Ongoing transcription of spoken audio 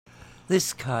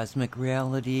This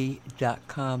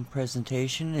CosmicReality.com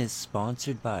presentation is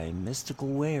sponsored by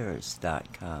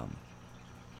MysticalWares.com.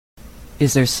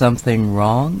 Is there something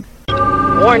wrong?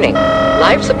 Warning.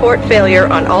 Life support failure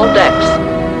on all decks.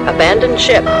 Abandon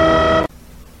ship.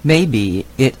 Maybe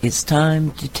it is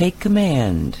time to take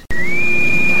command.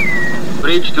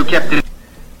 Bridge to Captain.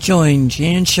 Join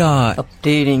Jan Shaw,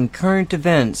 updating current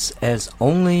events as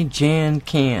only Jan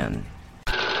can.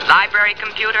 Library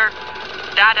computer.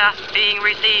 Data being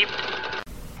received.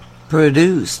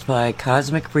 Produced by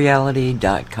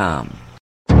CosmicReality.com.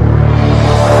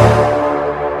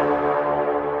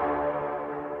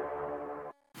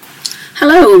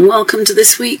 Hello and welcome to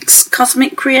this week's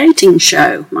Cosmic Creating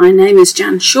Show. My name is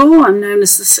Jan Shaw. I'm known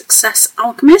as the Success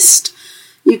Alchemist.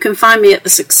 You can find me at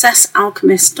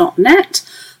thesuccessalchemist.net,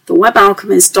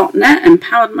 thewebalchemist.net,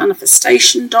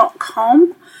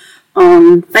 empoweredmanifestation.com,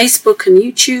 on Facebook and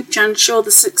YouTube, Jan Shaw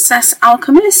the Success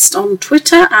Alchemist, on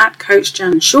Twitter at Coach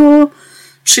Jan Shaw,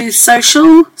 Truth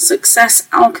Social, Success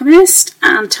Alchemist,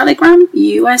 and Telegram,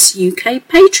 US UK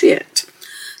Patriot.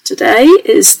 Today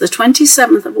is the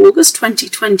 27th of August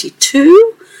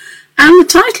 2022, and the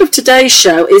title of today's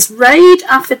show is Raid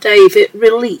Affidavit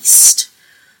Released.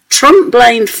 Trump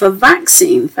blamed for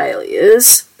vaccine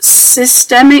failures,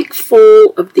 systemic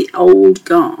fall of the old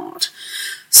guard.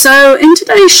 So in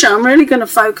today's show, I'm really going to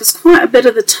focus quite a bit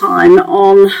of the time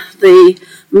on the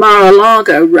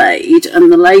Mar-a-Lago raid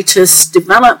and the latest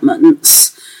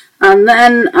developments. And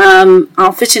then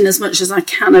I'll fit in as much as I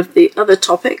can of the other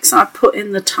topics I put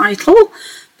in the title.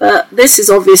 But this is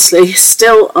obviously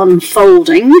still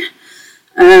unfolding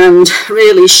and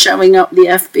really showing up the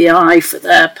FBI for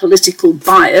their political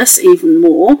bias even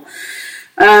more.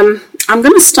 I'm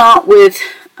going to start with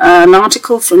an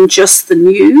article from Just the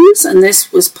News, and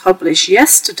this was published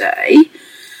yesterday.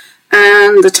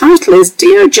 And the title is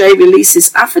DOJ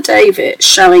releases affidavit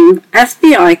showing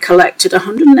FBI collected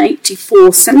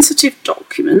 184 sensitive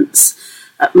documents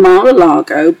at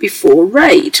Mar-a-Lago before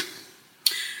raid.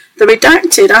 The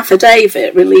redacted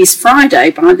affidavit released Friday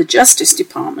by the Justice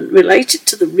Department related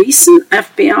to the recent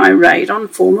FBI raid on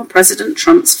former President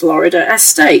Trump's Florida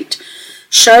estate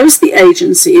shows the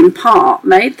agency in part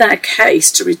made their case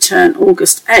to return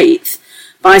August 8th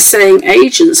by saying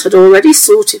agents had already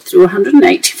sorted through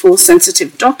 184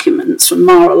 sensitive documents from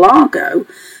Mar-a-Lago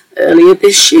earlier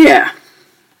this year.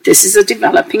 This is a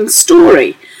developing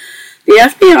story. The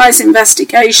FBI's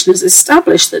investigation has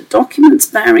established that documents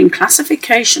bearing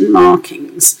classification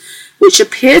markings, which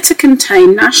appear to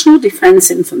contain National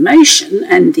Defense Information,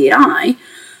 NDI,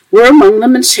 were among the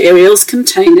materials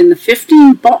contained in the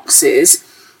 15 boxes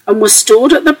and were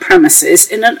stored at the premises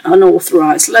in an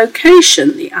unauthorized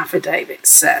location, the affidavit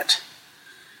said.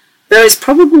 There is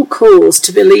probable cause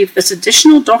to believe that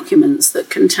additional documents that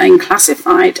contain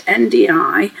classified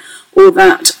NDI or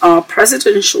that are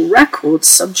presidential records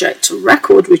subject to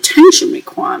record retention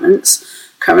requirements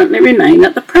currently remain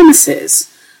at the premises.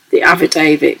 The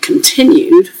affidavit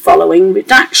continued following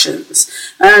redactions.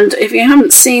 And if you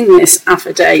haven't seen this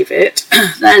affidavit,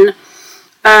 then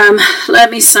let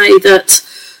me say that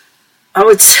I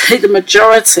would say the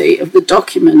majority of the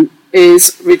document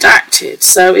is redacted,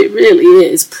 so it really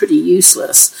is pretty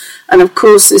useless. And of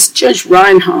course, this Judge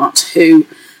Reinhardt, who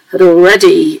had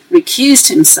already recused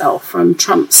himself from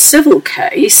Trump's civil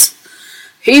case,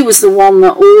 he was the one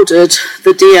that ordered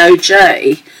the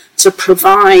DOJ to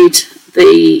provide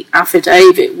the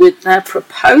affidavit with their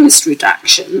proposed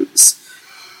redactions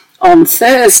on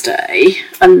Thursday,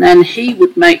 and then he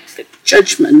would make the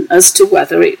judgment as to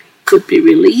whether it could be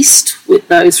released with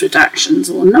those redactions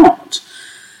or not.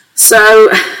 So,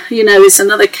 it's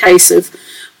another case of,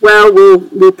 well,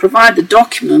 we'll provide the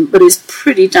document, but it's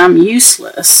pretty damn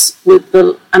useless with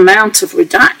the amount of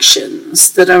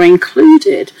redactions that are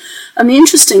included. And the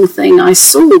interesting thing I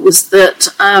saw was that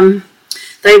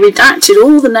they redacted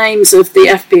all the names of the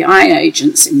FBI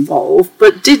agents involved,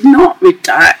 but did not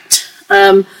redact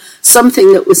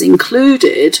something that was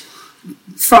included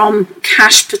from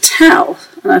Kash Patel.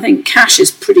 And I think Kash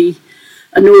is pretty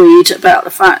annoyed about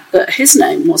the fact that his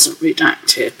name wasn't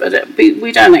redacted, but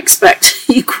we don't expect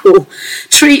equal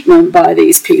treatment by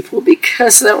these people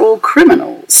because they're all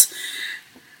criminals.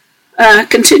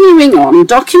 Continuing on,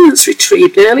 documents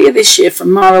retrieved earlier this year from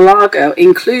Mar-a-Lago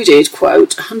included,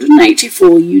 quote,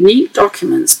 184 unique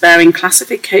documents bearing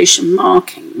classification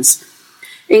markings,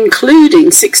 including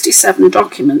 67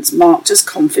 documents marked as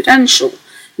confidential,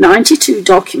 92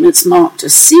 documents marked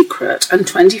as secret, and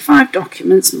 25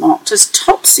 documents marked as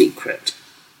top secret,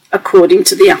 according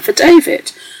to the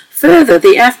affidavit. Further,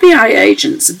 the FBI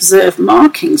agents observed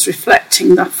markings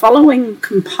reflecting the following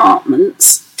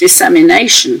compartments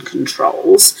dissemination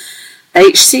controls,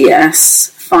 HCS,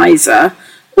 Pfizer,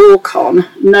 Orcon,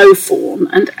 Noform,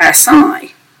 and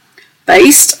SI.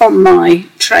 Based on my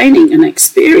training and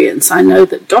experience, I know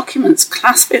that documents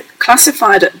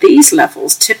classified at these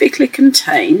levels typically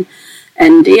contain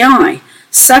NDI.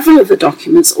 Several of the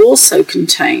documents also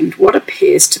contained what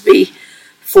appears to be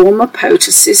former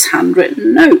POTUS's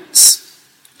handwritten notes.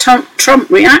 Trump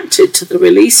reacted to the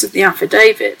release of the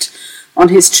affidavit on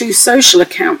his Truth Social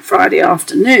account Friday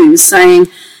afternoon,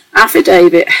 saying,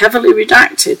 "Affidavit heavily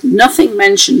redacted, nothing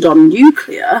mentioned on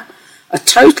nuclear, a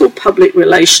total public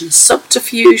relations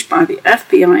subterfuge by the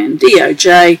FBI and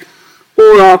DOJ,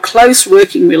 or our close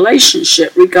working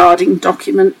relationship regarding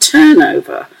document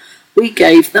turnover. We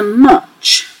gave them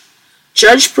much.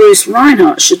 Judge Bruce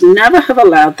Reinhart should never have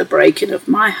allowed the break-in of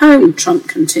my home," Trump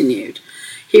continued.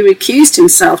 "He recused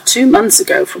himself 2 months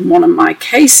ago from one of my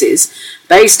cases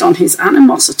based on his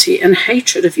animosity and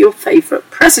hatred of your favorite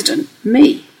president,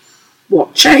 me.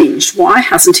 What changed? Why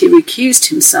hasn't he recused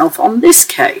himself on this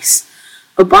case?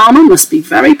 Obama must be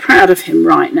very proud of him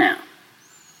right now."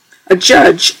 A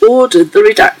judge ordered the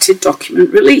redacted document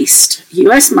released.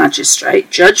 U.S.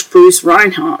 Magistrate Judge Bruce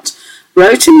Reinhart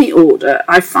wrote in the order,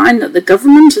 "I find that the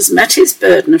government has met its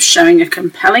burden of showing a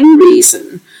compelling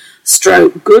reason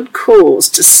 / good cause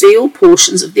to seal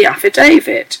portions of the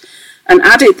affidavit," and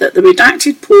added that the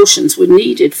redacted portions were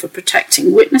needed for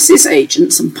protecting witnesses,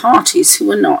 agents, and parties who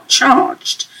were not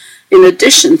charged, in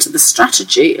addition to the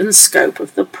strategy and scope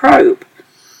of the probe.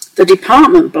 The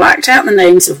department blacked out the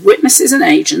names of witnesses and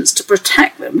agents to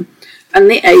protect them and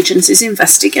the agency's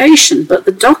investigation, but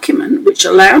the document, which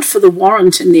allowed for the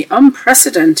warrant in the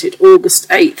unprecedented August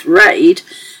 8th raid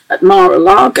at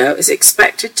Mar-a-Lago, is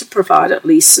expected to provide at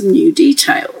least some new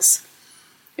details.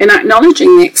 In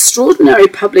acknowledging the extraordinary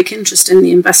public interest in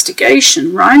the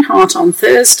investigation, Reinhart on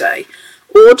Thursday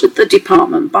ordered the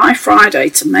department by Friday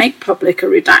to make public a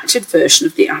redacted version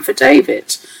of the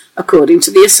affidavit, according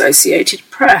to the Associated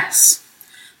Press.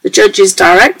 The judge's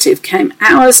directive came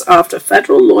hours after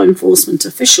federal law enforcement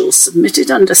officials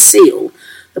submitted under seal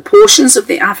the portions of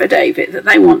the affidavit that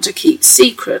they want to keep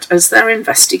secret as their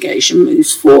investigation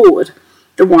moves forward,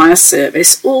 the wire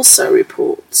service also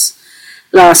reports.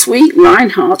 Last week,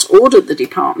 Reinhart ordered the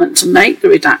department to make the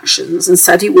redactions and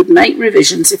said he would make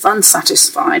revisions if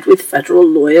unsatisfied with federal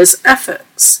lawyers'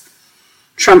 efforts.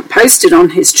 Trump posted on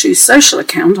his Truth Social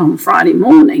account on Friday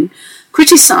morning,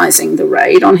 criticising the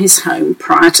raid on his home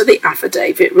prior to the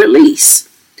affidavit release.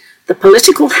 The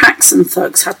political hacks and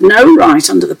thugs had no right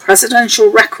under the Presidential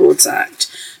Records Act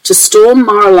to storm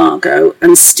Mar-a-Lago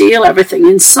and steal everything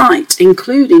in sight,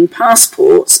 including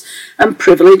passports and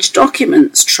privileged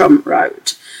documents, Trump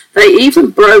wrote. "They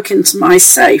even broke into my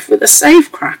safe with a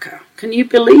safecracker. Can you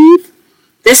believe?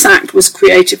 This act was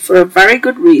created for a very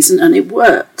good reason and it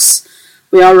works.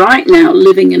 We are right now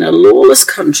living in a lawless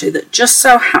country that just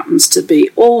so happens to be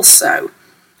also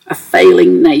a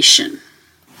failing nation."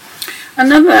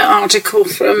 Another article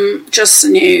from Just the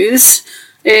News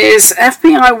is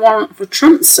FBI warrant for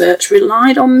Trump search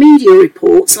relied on media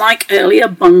reports like earlier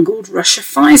bungled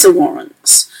Russia-Pfizer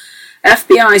warrants.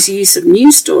 FBI's use of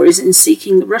news stories in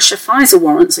seeking the Russia-Pfizer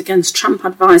warrants against Trump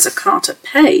advisor Carter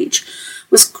Page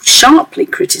was sharply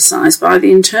criticized by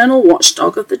the internal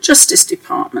watchdog of the Justice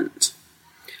Department.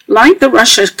 Like the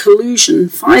Russia collusion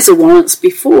Pfizer warrants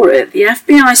before it, the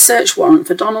FBI search warrant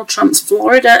for Donald Trump's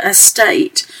Florida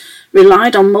estate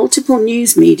relied on multiple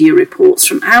news media reports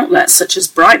from outlets such as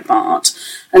Breitbart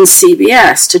and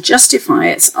CBS to justify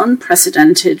its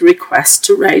unprecedented request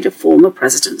to raid a former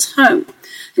president's home.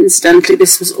 Incidentally,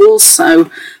 this was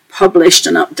also published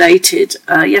and updated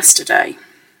yesterday.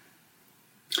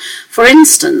 For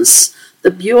instance,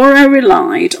 the Bureau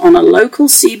relied on a local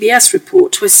CBS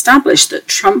report to establish that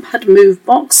Trump had moved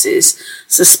boxes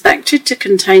suspected to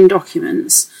contain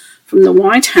documents from the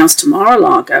White House to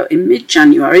Mar-a-Lago in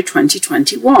mid-January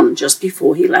 2021, just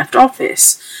before he left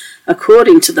office,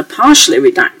 according to the partially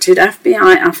redacted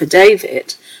FBI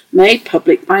affidavit made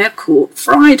public by a court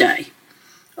Friday.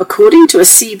 According to a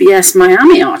CBS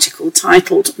Miami article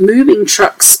titled "Moving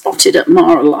Trucks Spotted at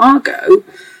Mar-a-Lago,"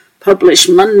 published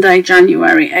Monday,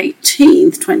 January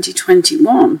 18,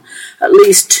 2021, at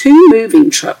least 2 moving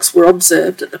trucks were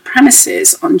observed at the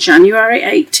premises on January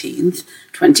 18,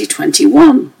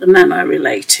 2021, the memo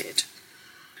related.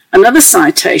 Another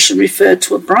citation referred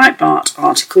to a Breitbart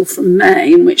article from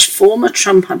May in which former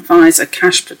Trump advisor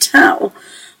Kash Patel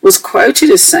was quoted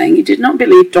as saying he did not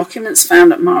believe documents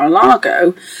found at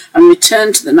Mar-a-Lago and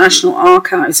returned to the National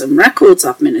Archives and Records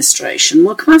Administration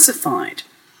were classified.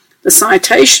 The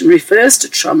citation refers to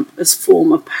Trump as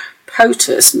former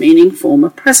POTUS, meaning former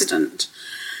president.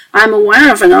 I am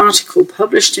aware of an article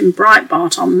published in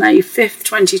Breitbart on May 5th,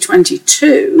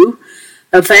 2022,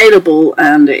 available,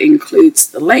 and it includes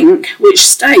the link, which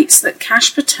states that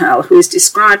Kash Patel, who is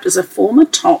described as a former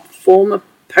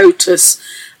POTUS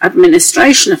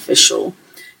administration official,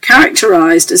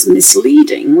 characterised as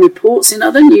misleading reports in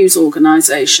other news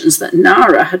organisations that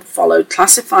NARA had followed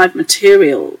classified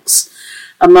materials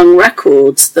among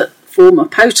records that former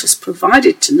POTUS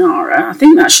provided to NARA. I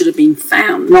think that should have been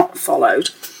found, not followed.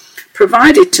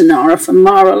 Provided to NARA from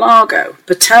Mar-a-Lago.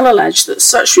 Patel alleged that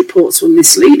such reports were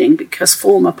misleading because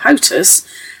former POTUS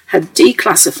had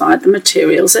declassified the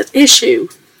materials at issue.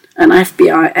 An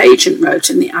FBI agent wrote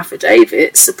in the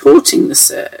affidavit supporting the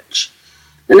search.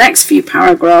 The next few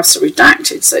paragraphs are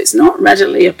redacted, so it's not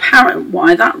readily apparent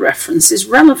why that reference is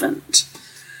relevant.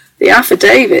 The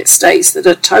affidavit states that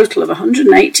a total of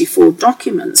 184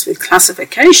 documents with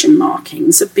classification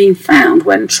markings have been found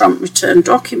when Trump returned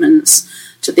documents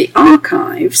to the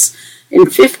archives in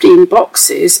 15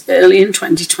 boxes early in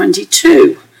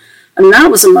 2022. And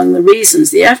that was among the reasons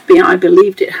the FBI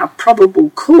believed it had probable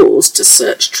cause to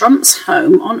search Trump's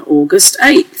home on August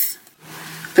 8th.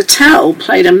 Patel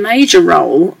played a major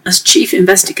role as Chief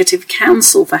Investigative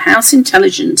Counsel for House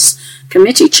Intelligence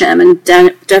Committee Chairman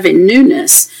Devin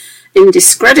Nunes in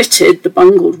discredited the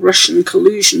bungled Russian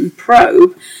collusion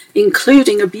probe,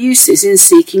 including abuses in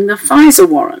seeking the Pfizer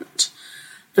warrant.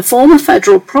 The former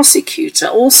federal prosecutor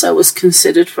also was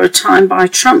considered for a time by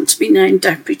Trump to be named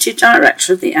Deputy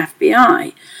Director of the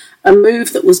FBI, a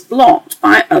move that was blocked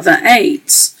by other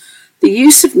aides. The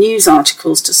use of news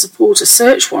articles to support a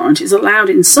search warrant is allowed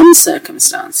in some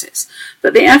circumstances,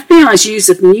 but the FBI's use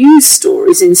of news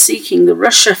stories in seeking the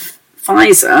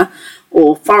Russia-Pfizer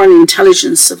or Foreign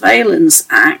Intelligence Surveillance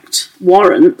Act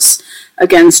warrants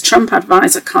against Trump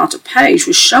advisor Carter Page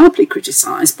was sharply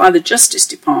criticised by the Justice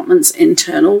Department's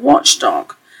internal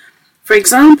watchdog. For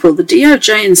example, the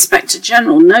DOJ Inspector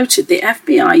General noted the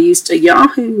FBI used a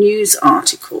Yahoo News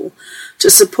article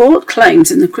to support claims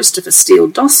in the Christopher Steele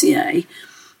dossier,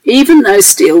 even though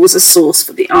Steele was a source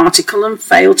for the article and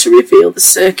failed to reveal the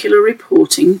circular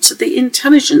reporting to the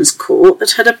intelligence court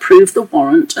that had approved the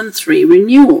warrant and 3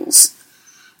 renewals.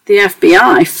 The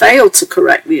FBI failed to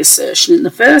correct the assertion in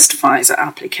the first Pfizer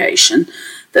application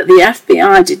that the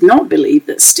FBI did not believe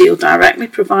that Steele directly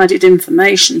provided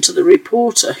information to the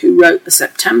reporter who wrote the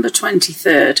September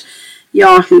 23rd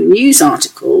Yahoo News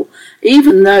article,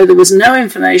 even though there was no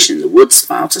information in the Woods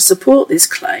file to support this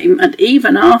claim, and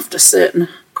even after certain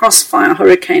Crossfire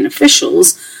Hurricane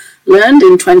officials learned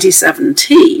in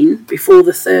 2017, before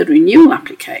the 3rd renewal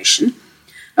application,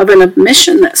 of an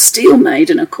admission that Steele made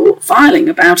in a court filing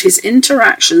about his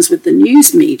interactions with the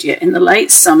news media in the late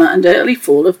summer and early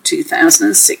fall of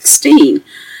 2016.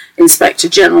 Inspector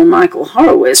General Michael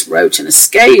Horowitz wrote in a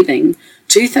scathing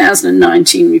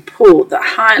 2019 report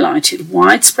that highlighted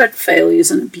widespread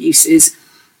failures and abuses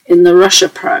in the Russia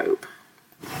probe.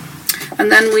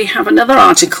 And then we have another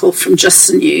article from Just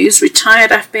the News.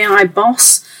 Retired FBI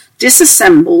boss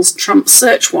disassembles Trump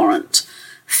search warrant.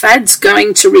 Fed's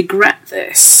going to regret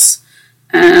this.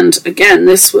 And again,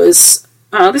 this was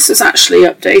actually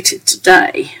updated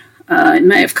today. It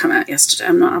may have come out yesterday,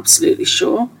 I'm not absolutely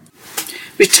sure.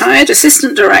 Retired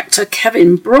Assistant Director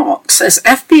Kevin Brock says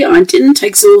FBI didn't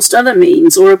exhaust other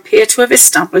means or appear to have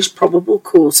established probable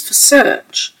cause for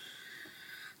search.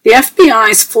 The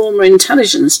FBI's former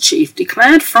intelligence chief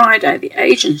declared Friday the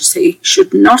agency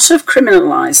should not have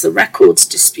criminalized the records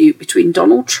dispute between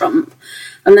Donald Trump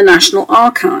and the National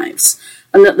Archives,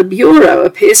 and that the Bureau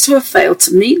appears to have failed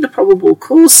to meet the probable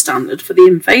cause standard for the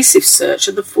invasive search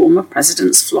of the former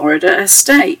president's Florida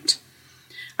estate.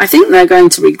 I think they're going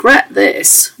to regret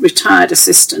this, retired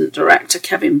Assistant Director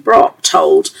Kevin Brock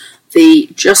told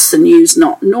the Just the News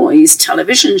Not Noise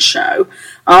television show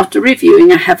after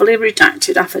reviewing a heavily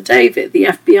redacted affidavit the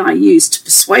FBI used to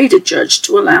persuade a judge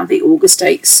to allow the August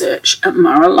 8 search at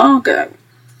Mar-a-Lago.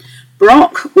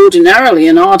 Brock, ordinarily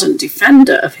an ardent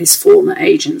defender of his former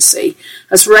agency,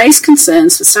 has raised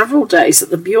concerns for several days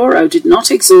that the Bureau did not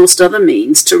exhaust other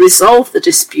means to resolve the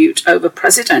dispute over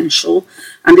presidential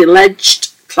and alleged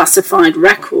classified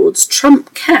records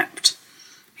Trump kept.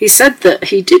 He said that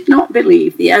he did not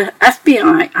believe the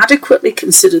FBI adequately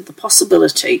considered the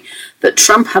possibility that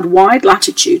Trump had wide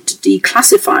latitude to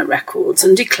declassify records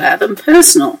and declare them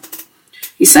personal.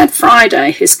 He said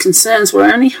Friday his concerns were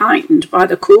only heightened by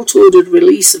the court-ordered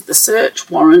release of the search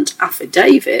warrant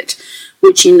affidavit,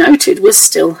 which he noted was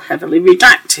still heavily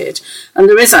redacted, and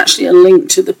there is actually a link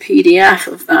to the PDF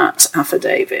of that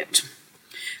affidavit.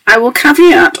 I will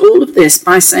caveat all of this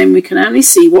by saying we can only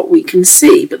see what we can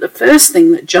see, but the first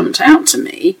thing that jumped out to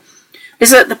me is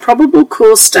that the probable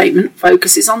cause statement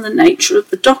focuses on the nature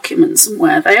of the documents and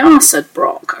where they are, said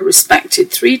Brock, a respected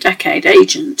 3-decade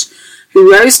agent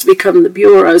who rose to become the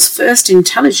Bureau's first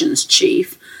intelligence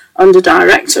chief under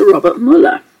Director Robert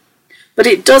Mueller. But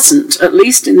it doesn't, at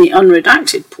least in the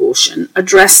unredacted portion,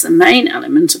 address the main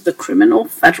element of the criminal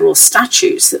federal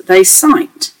statutes that they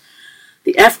cite.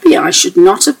 The FBI should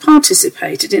not have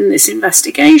participated in this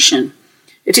investigation.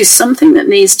 It is something that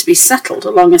needs to be settled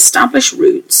along established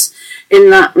routes in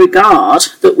that regard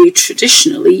that we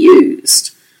traditionally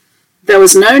used. There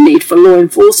was no need for law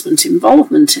enforcement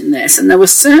involvement in this, and there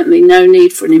was certainly no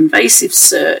need for an invasive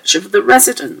search of the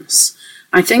residence.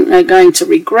 I think they're going to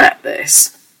regret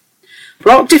this.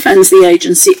 Brock defends the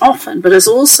agency often, but has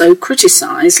also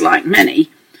criticised, like many,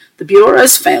 the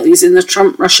Bureau's failures in the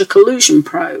Trump-Russia collusion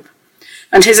probe.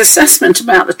 And his assessment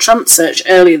about the Trump search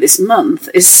earlier this month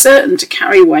is certain to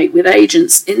carry weight with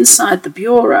agents inside the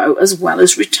Bureau as well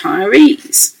as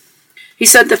retirees. He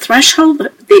said the threshold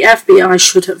that the FBI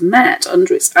should have met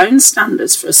under its own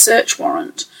standards for a search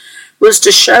warrant was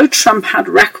to show Trump had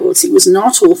records he was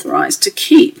not authorized to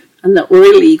keep and that were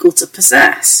illegal to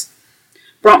possess.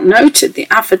 Brock noted the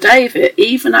affidavit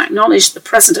even acknowledged the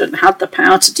president had the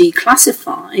power to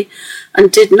declassify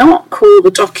and did not call the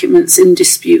documents in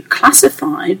dispute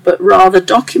classified, but rather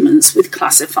documents with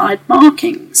classified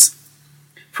markings.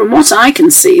 From what I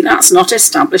can see, that's not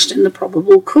established in the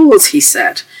probable cause, he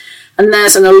said, and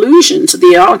there's an allusion to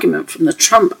the argument from the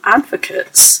Trump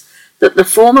advocates that the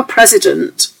former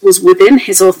president was within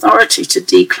his authority to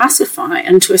declassify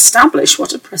and to establish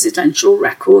what a presidential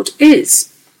record is.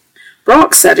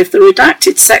 Brock said if the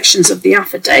redacted sections of the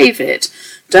affidavit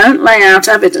don't lay out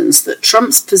evidence that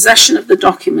Trump's possession of the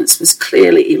documents was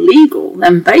clearly illegal,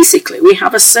 then basically we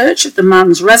have a search of the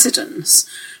man's residence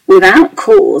without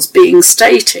cause being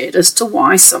stated as to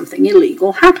why something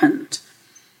illegal happened.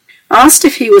 Asked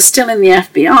if he was still in the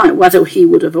FBI whether he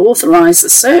would have authorized the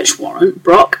search warrant,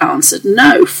 Brock answered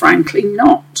no, frankly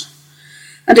not.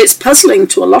 And it's puzzling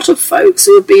to a lot of folks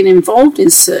who have been involved in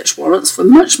search warrants for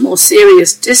much more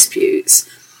serious disputes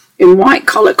in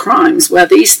white-collar crimes where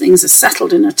these things are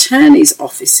settled in attorneys'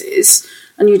 offices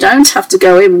and you don't have to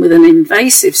go in with an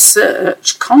invasive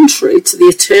search, contrary to the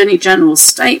Attorney General's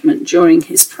statement during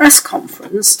his press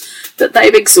conference that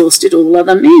they've exhausted all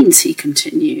other means, he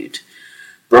continued.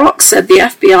 Brock said the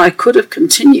FBI could have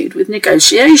continued with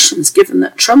negotiations given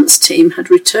that Trump's team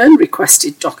had returned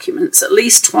requested documents at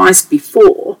least twice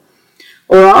before,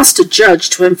 or asked a judge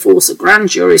to enforce a grand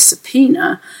jury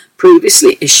subpoena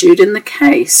previously issued in the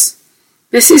case.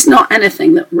 This is not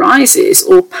anything that rises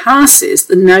or passes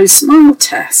the no-smile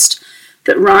test,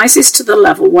 that rises to the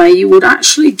level where you would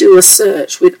actually do a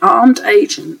search with armed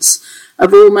agents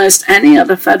of almost any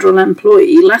other federal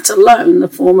employee, let alone the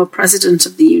former President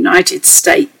of the United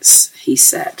States, he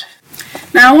said.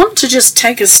 Now I want to just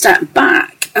take a step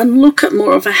back and look at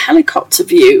more of a helicopter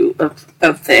view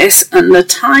of this and the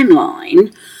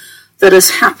timeline that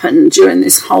has happened during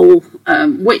this whole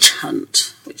witch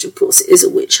hunt, which of course is a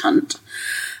witch hunt.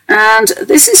 And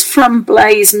this is from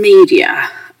Blaze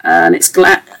Media, and it's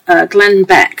Glenn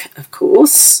Beck, of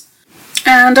course.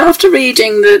 And after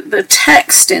reading the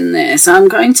text in this, I'm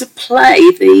going to play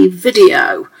the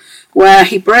video where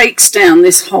he breaks down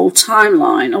this whole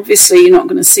timeline. Obviously, you're not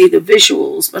going to see the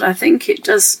visuals, but I think it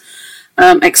does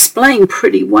explain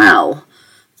pretty well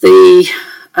the,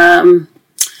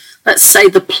 let's say,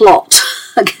 the plot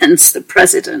against the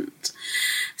president.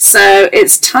 So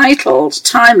it's titled,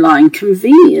 Timeline,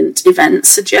 Convenient Event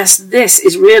Suggests This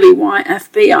is Really Why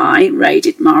FBI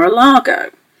Raided Mar-a-Lago.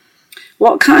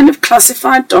 What kind of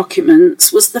classified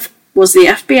documents was the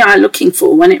FBI looking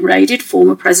for when it raided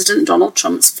former President Donald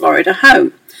Trump's Florida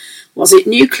home? Was it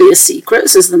nuclear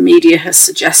secrets, as the media has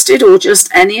suggested, or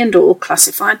just any and all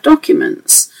classified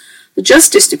documents? The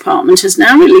Justice Department has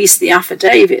now released the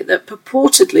affidavit that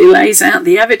purportedly lays out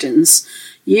the evidence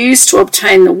used to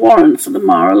obtain the warrant for the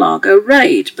Mar-a-Lago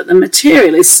raid, but the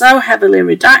material is so heavily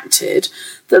redacted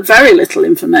that very little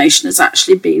information has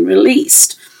actually been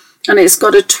released. And it's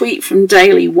got a tweet from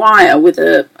Daily Wire with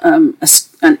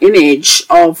an image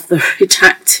of the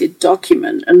redacted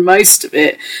document, and most of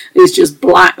it is just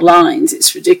black lines.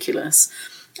 It's ridiculous.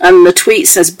 And the tweet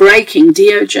says, breaking,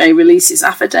 DOJ releases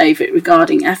affidavit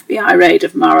regarding FBI raid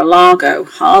of Mar-a-Lago.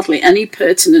 Hardly any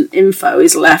pertinent info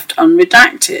is left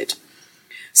unredacted.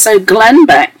 So Glenn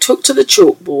Beck took to the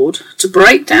chalkboard to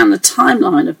break down the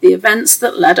timeline of the events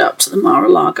that led up to the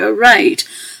Mar-a-Lago raid,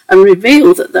 and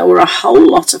revealed that there were a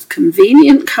whole lot of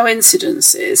convenient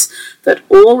coincidences that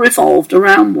all revolved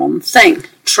around one thing: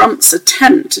 Trump's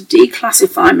attempt to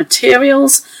declassify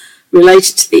materials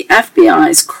related to the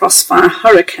FBI's Crossfire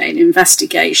Hurricane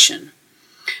investigation.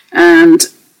 And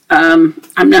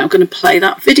I'm now going to play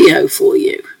that video for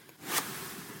you.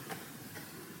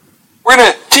 We're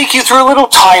going to take you through a little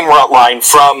timeline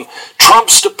from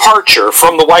Trump's departure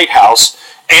from the White House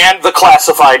and the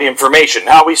classified information.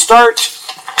 Now, we start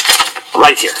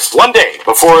right here. One day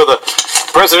before the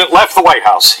president left the White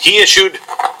House, he issued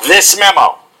this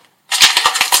memo.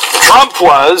 Trump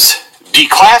was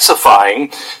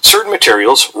declassifying certain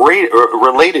materials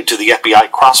related to the FBI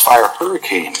Crossfire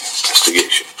Hurricane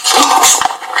investigation.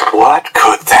 What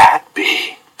could that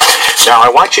be? Now, I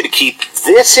want you to keep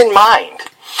this in mind,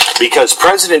 because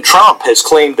President Trump has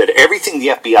claimed that everything the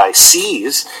FBI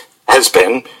sees has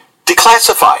been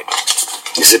declassified.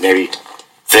 Is it maybe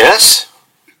this?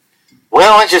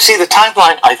 Well, as you see the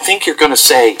timeline, I think you're going to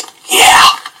say, yeah.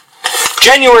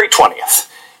 January 20th,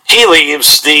 he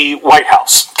leaves the White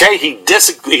House. Okay, he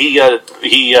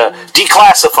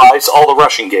declassifies all the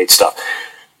Russiagate stuff.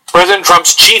 President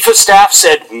Trump's chief of staff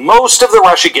said most of the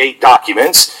Russiagate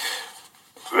documents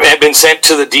had been sent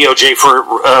to the DOJ for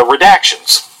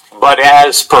redactions. But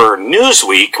as per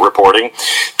Newsweek reporting,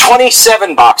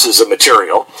 27 boxes of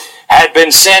material had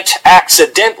been sent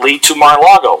accidentally to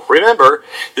Mar-a-Lago. Remember,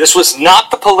 this was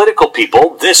not the political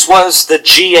people. This was the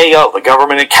GAO, the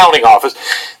Government Accounting Office.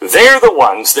 They're the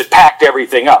ones that packed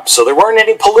everything up. So there weren't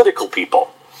any political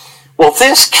people. Well,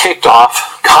 this kicked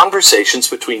off conversations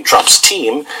between Trump's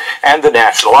team and the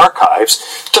National Archives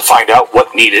to find out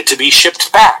what needed to be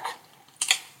shipped back.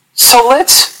 So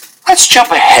let's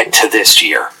jump ahead to this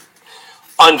year.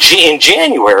 In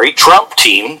January, Trump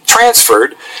team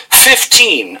transferred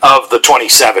 15 of the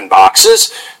 27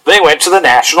 boxes. They went to the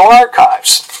National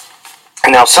Archives.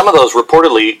 And now some of those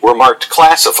reportedly were marked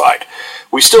classified.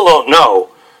 We still don't know,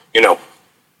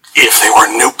 if they were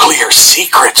nuclear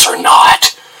secrets or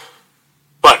not.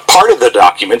 But part of the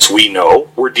documents we know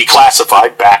were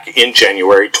declassified back in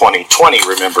January 2020.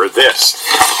 Remember this.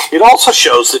 It also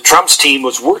shows that Trump's team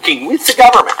was working with the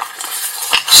government.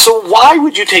 So why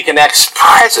would you take an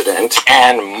ex-president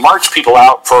and march people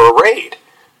out for a raid?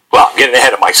 Well, I'm getting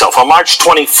ahead of myself. On March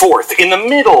 24th, in the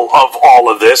middle of all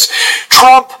of this,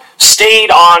 Trump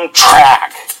stayed on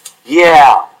track.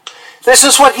 Yeah, this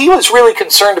is what he was really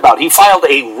concerned about. He filed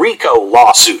a RICO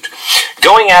lawsuit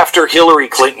going after Hillary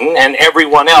Clinton and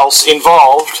everyone else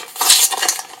involved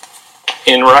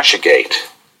in Russiagate.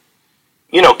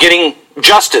 Getting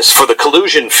justice for the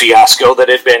collusion fiasco that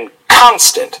had been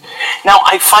constant. Now,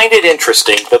 I find it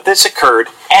interesting that this occurred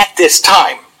at this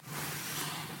time.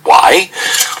 Why?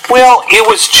 Well, it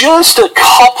was just a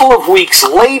couple of weeks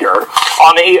later,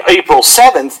 on April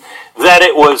 7th, that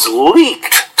it was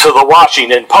leaked to the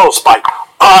Washington Post by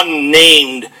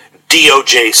unnamed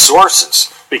DOJ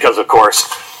sources. Because, of course,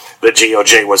 the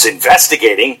DOJ was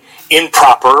investigating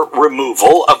improper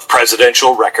removal of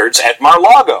presidential records at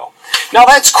Mar-a-Lago. Now,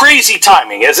 that's crazy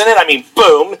timing, isn't it? I mean,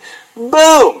 boom,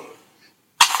 boom.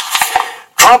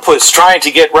 Trump was trying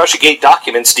to get Russiagate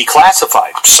documents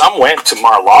declassified. Some went to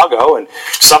Mar-a-Lago and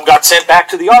some got sent back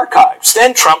to the archives.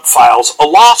 Then Trump files a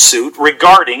lawsuit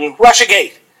regarding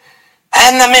Russiagate.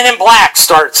 And the men in black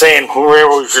start saying,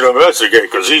 well, we should investigate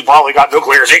because he's probably got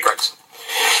nuclear secrets.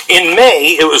 In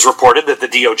May, it was reported that the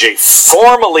DOJ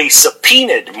formally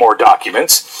subpoenaed more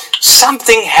documents.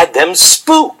 Something had them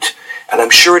spooked. And I'm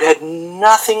sure it had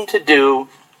nothing to do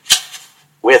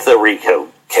with the RICO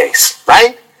case,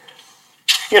 right?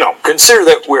 Consider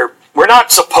that we're not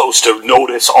supposed to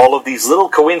notice all of these little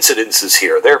coincidences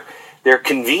here. They're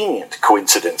convenient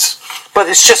coincidence, but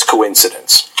it's just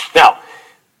coincidence. Now,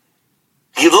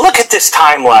 you look at this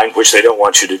timeline, which they don't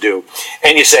want you to do,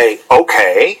 and you say,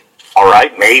 okay, all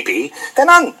right, maybe. Then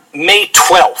on May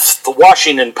 12th, the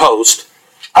Washington Post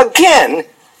again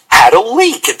had a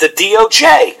leak at the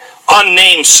DOJ.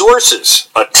 Unnamed sources,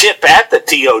 a tip at the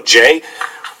DOJ,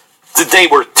 that they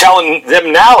were telling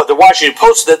them now at the Washington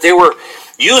Post that they were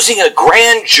using a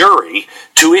grand jury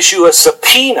to issue a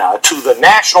subpoena to the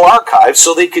National Archives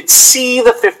so they could see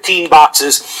the 15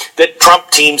 boxes that Trump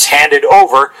teams handed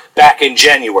over back in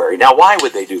January. Now, why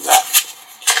would they do that?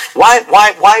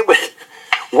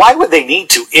 Why would they need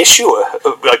to issue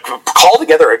call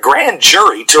together a grand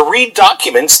jury to read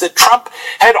documents that Trump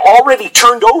had already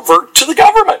turned over to the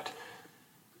government?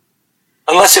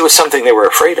 Unless it was something they were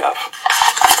afraid of.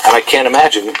 And I can't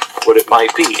imagine what it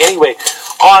might be. Anyway,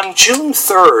 on June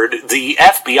 3rd, the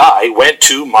FBI went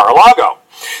to Mar-a-Lago.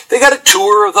 They got a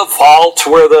tour of the vault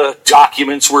where the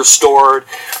documents were stored.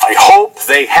 I hope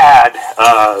they had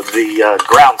the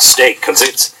ground steak, because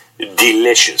it's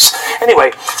delicious.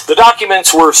 Anyway, the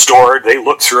documents were stored. They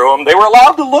looked through them. They were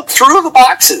allowed to look through the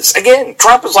boxes. Again,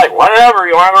 Trump is like, whatever,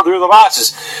 you want to go through the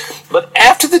boxes. But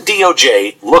after the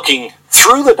DOJ looking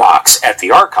through the docs at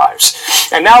the archives,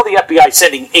 and now the FBI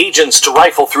sending agents to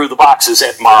rifle through the boxes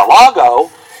at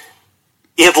Mar-a-Lago,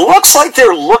 it looks like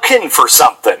they're looking for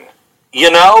something,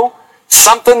 you know?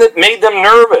 Something that made them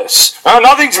nervous. Oh,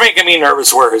 nothing's making me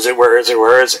nervous. Where is it? Where is it?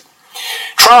 Where is it?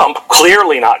 Trump,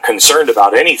 clearly not concerned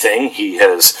about anything he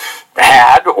has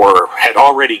had or had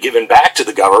already given back to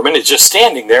the government, is just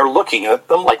standing there looking at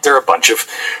them like they're a bunch of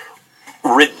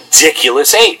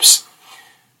ridiculous apes.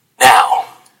 Now,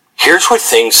 here's where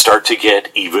things start to get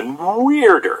even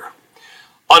weirder.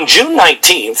 On June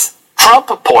 19th, Trump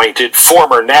appointed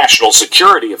former national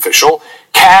security official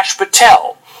Kash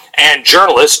Patel and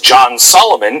journalist John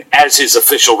Solomon as his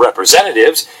official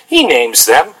representatives. He names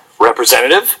them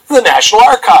representative of the National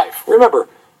Archive. Remember,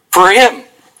 for him.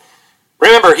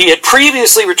 Remember, he had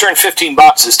previously returned 15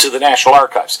 boxes to the National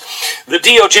Archives. The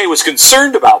DOJ was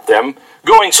concerned about them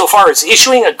going so far as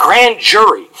issuing a grand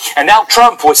jury, and now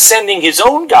Trump was sending his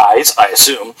own guys, I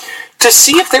assume, to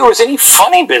see if there was any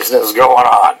funny business going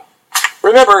on.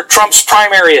 Remember, Trump's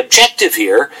primary objective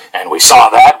here, and we saw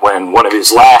that when one of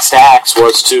his last acts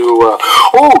was to,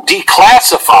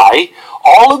 declassify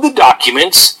all of the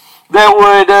documents that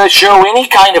would show any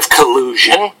kind of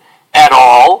collusion at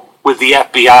all with the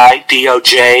FBI,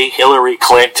 DOJ, Hillary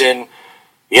Clinton,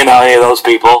 you know, any of those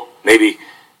people, maybe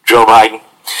Joe Biden.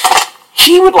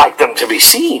 He would like them to be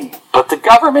seen, but the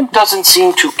government doesn't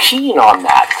seem too keen on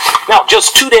that. Now,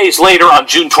 just 2 days later, on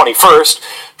June 21st,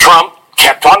 Trump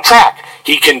kept on track.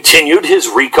 He continued his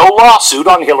RICO lawsuit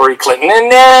on Hillary Clinton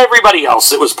and everybody else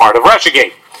that was part of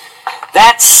Russiagate.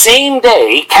 That same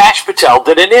day, Kash Patel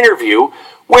did an interview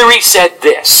where he said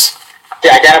this.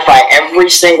 To identify every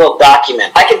single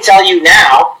document. I can tell you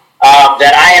now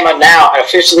that I am now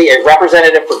officially a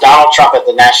representative for Donald Trump at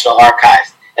the National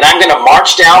Archives. And I'm going to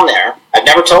march down there. I've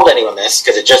never told anyone this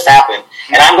because it just happened.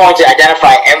 And I'm going to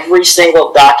identify every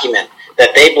single document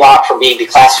that they blocked from being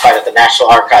declassified at the National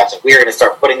Archives. And we are going to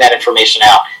start putting that information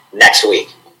out next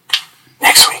week.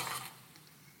 Next week.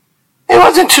 It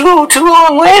wasn't too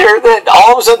long later that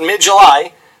all of a sudden,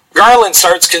 mid-July, Garland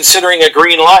starts considering a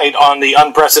green light on the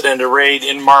unprecedented raid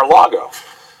in Mar-a-Lago.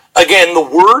 Again, the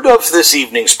word of this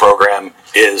evening's program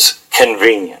is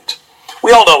convenient.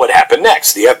 We all know what happened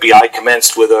next. The FBI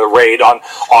commenced with a raid on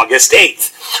August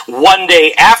 8th. 1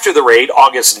 day after the raid,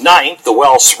 August 9th, the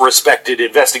well-respected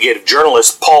investigative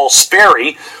journalist Paul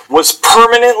Sperry was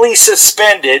permanently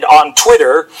suspended on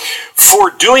Twitter for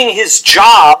doing his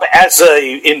job as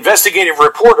an investigative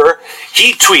reporter.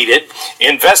 He tweeted,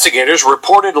 investigators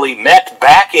reportedly met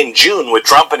back in June with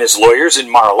Trump and his lawyers in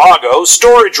Mar-a-Lago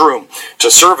storage room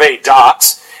to survey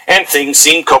docs, and things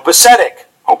seemed copacetic.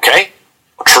 Okay,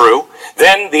 true.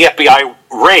 Then the FBI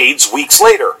raids weeks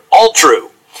later. All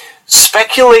true.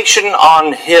 Speculation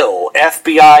on Hill.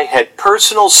 FBI had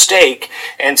personal stake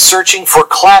in searching for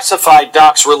classified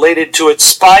docs related to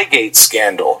its Spygate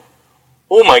scandal.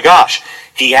 Oh my gosh.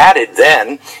 He added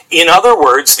then, in other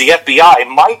words, the FBI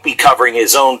might be covering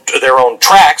their own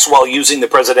tracks while using the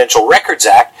Presidential Records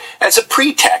Act as a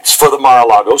pretext for the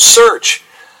Mar-a-Lago search.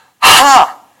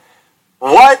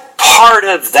 What part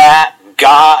of that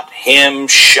got him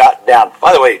shut down?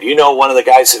 By the way, do you know one of the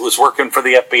guys that was working for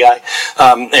the FBI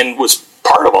and was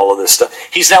part of all of this stuff?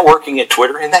 He's now working at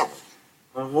Twitter. Isn't that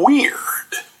weird?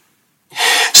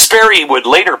 Sperry would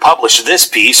later publish this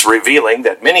piece revealing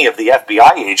that many of the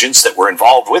FBI agents that were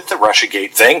involved with the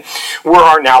Russiagate thing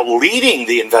are now leading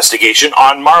the investigation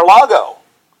on Mar-a-Lago.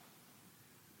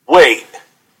 Wait,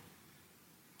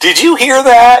 did you hear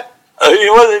that?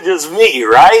 It wasn't just me,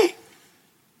 right?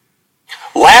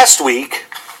 Last week,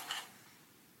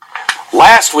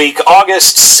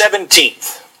 August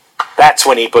 17th, that's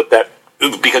when he put that,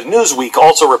 because Newsweek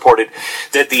also reported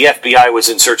that the FBI was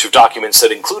in search of documents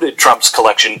that included Trump's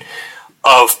collection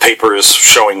of papers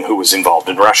showing who was involved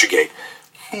in Russiagate.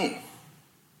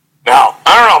 Now,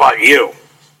 I don't know about you,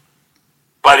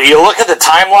 but you look at the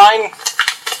timeline,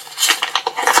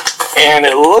 and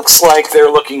it looks like they're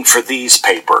looking for these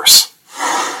papers.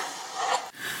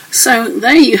 So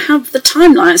there you have the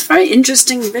timeline. It's a very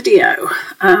interesting video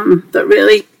that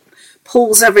really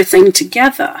pulls everything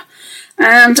together.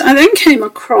 And I then came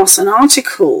across an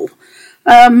article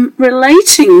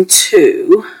relating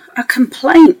to a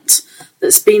complaint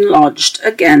that's been lodged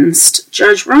against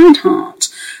Judge Reinhardt.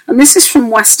 And this is from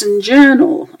Western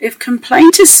Journal. If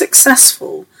complaint is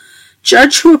successful,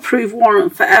 judge who approved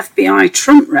warrant for FBI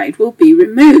Trump raid will be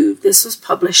removed. This was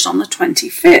published on the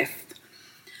 25th.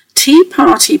 Tea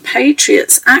Party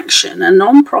Patriots Action, a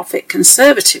non-profit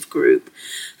conservative group,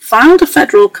 filed a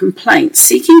federal complaint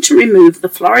seeking to remove the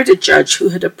Florida judge who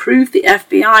had approved the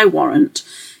FBI warrant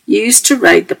used to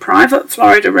raid the private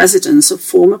Florida residence of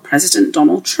former President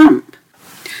Donald Trump.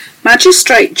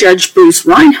 Magistrate Judge Bruce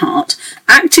Reinhart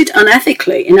acted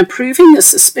unethically in approving the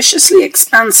suspiciously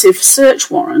expansive search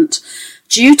warrant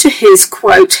due to his,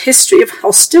 quote, history of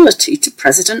hostility to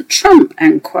President Trump,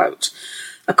 end quote,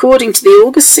 according to the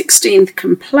August 16th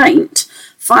complaint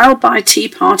filed by Tea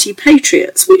Party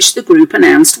Patriots, which the group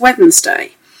announced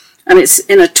Wednesday. And it's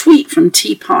in a tweet from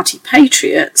Tea Party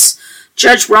Patriots.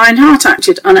 Judge Reinhart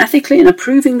acted unethically in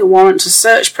approving the warrant to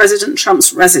search President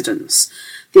Trump's residence.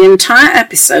 The entire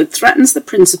episode threatens the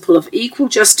principle of equal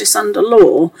justice under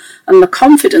law and the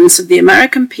confidence of the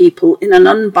American people in an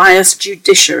unbiased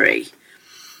judiciary.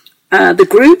 The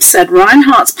group said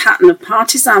Reinhart's pattern of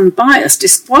partisan bias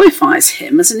disqualifies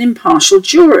him as an impartial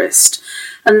jurist,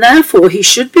 and therefore he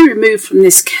should be removed from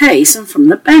this case and from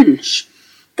the bench.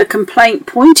 The complaint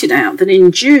pointed out that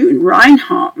in June,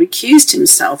 Reinhart recused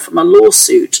himself from a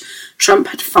lawsuit Trump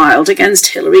had filed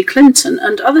against Hillary Clinton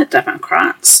and other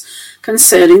Democrats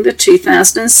concerning the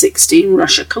 2016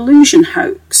 Russia collusion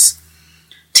hoax.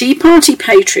 Tea Party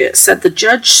Patriots said the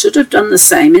judge should have done the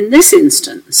same in this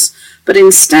instance, but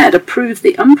instead approved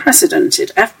the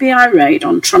unprecedented FBI raid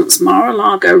on Trump's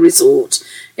Mar-a-Lago resort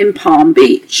in Palm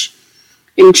Beach.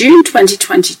 In June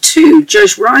 2022,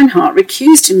 Judge Reinhart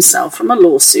recused himself from a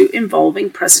lawsuit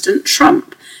involving President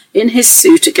Trump in his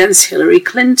suit against Hillary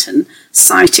Clinton,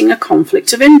 citing a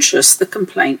conflict of interest, the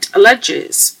complaint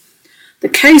alleges. The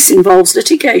case involves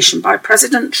litigation by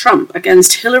President Trump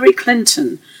against Hillary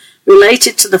Clinton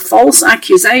related to the false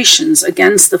accusations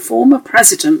against the former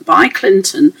president by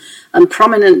Clinton and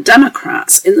prominent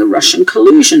Democrats in the Russian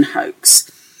collusion hoax.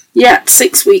 Yet,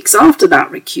 6 weeks after that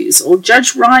recusal,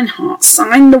 Judge Reinhart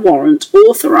signed the warrant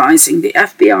authorizing the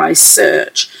FBI's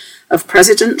search of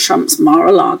President Trump's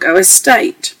Mar-a-Lago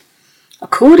estate.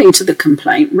 According to the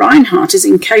complaint, Reinhart is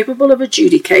incapable of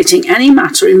adjudicating any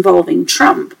matter involving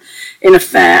Trump in a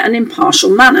fair and impartial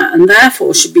manner, and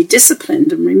therefore should be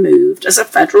disciplined and removed as a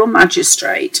federal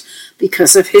magistrate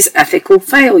because of his ethical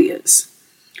failures.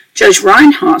 Judge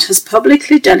Reinhart has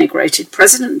publicly denigrated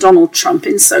President Donald Trump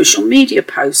in social media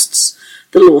posts,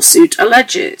 the lawsuit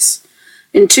alleges.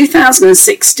 In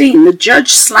 2016, the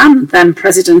judge slammed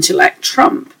then-President-elect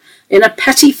Trump in a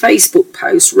petty Facebook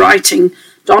post writing,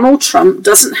 "Donald Trump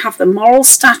doesn't have the moral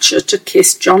stature to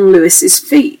kiss John Lewis's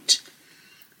feet."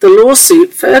 The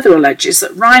lawsuit further alleges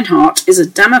that Reinhart is a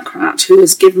Democrat who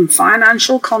has given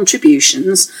financial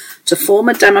contributions to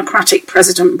former Democratic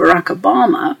President Barack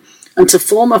Obama and to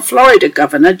former Florida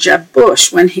Governor Jeb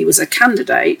Bush when he was a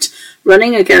candidate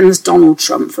running against Donald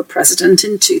Trump for president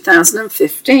in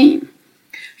 2015.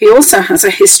 He also has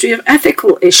a history of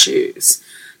ethical issues,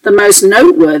 the most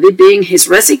noteworthy being his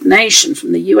resignation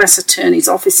from the U.S. Attorney's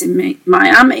Office in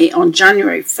Miami on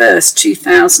January 1st,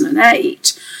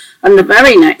 2008, and the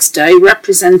very next day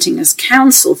representing as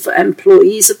counsel for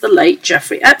employees of the late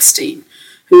Jeffrey Epstein,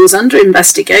 who was under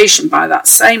investigation by that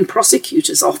same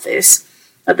prosecutor's office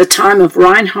at the time of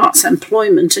Reinhart's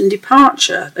employment and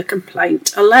departure, the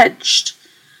complaint alleged.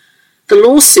 The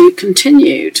lawsuit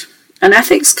continued. An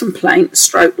ethics complaint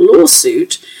 /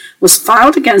 lawsuit was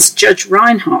filed against Judge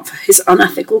Reinhart for his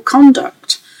unethical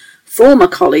conduct. Former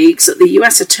colleagues at the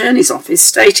U.S. Attorney's Office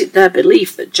stated their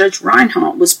belief that Judge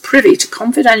Reinhart was privy to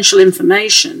confidential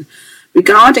information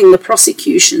regarding the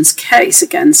prosecution's case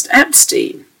against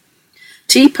Epstein.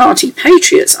 Tea Party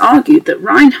Patriots argued that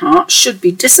Reinhart should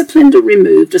be disciplined or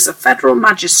removed as a federal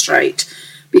magistrate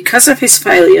because of his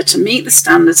failure to meet the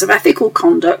standards of ethical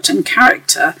conduct and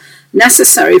character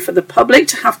necessary for the public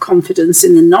to have confidence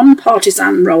in the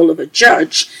non-partisan role of a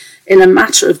judge in a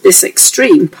matter of this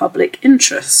extreme public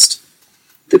interest.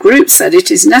 The group said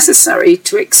it is necessary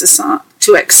to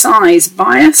excise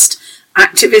biased,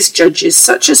 activist judges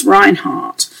such as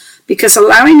Reinhart, because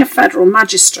allowing a federal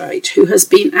magistrate who has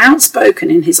been outspoken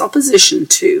in his opposition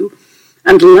to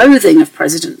and loathing of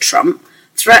President Trump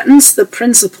threatens the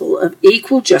principle of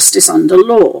equal justice under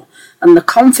law and the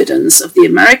confidence of the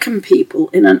American people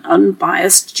in an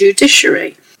unbiased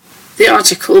judiciary. The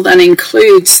article then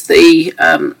includes the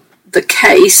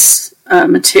case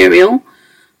material,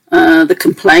 the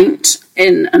complaint,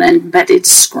 in an embedded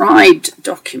scribed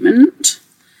document.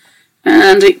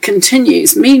 And it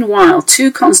continues, meanwhile,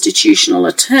 2 constitutional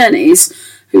attorneys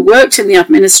who worked in the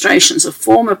administrations of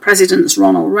former Presidents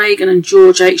Ronald Reagan and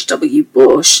George H.W.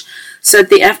 Bush said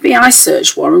the FBI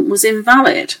search warrant was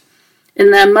invalid. In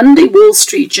their Monday Wall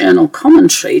Street Journal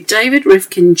commentary, David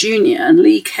Rifkin Jr. and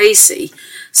Lee Casey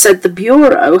said the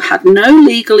Bureau had no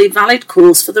legally valid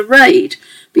cause for the raid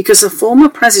because a former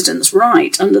president's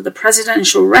right under the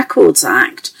Presidential Records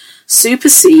Act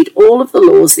supersede all of the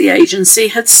laws the agency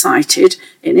had cited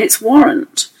in its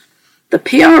warrant. The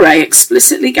PRA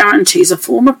explicitly guarantees a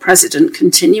former president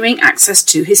continuing access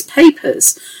to his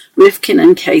papers, Rifkin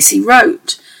and Casey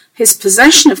wrote. His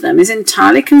possession of them is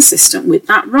entirely consistent with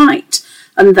that right,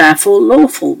 and therefore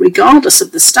lawful, regardless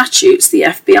of the statutes the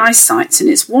FBI cites in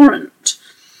its warrant.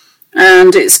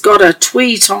 And it's got a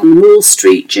tweet on Wall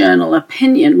Street Journal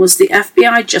opinion, was the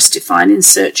FBI justified in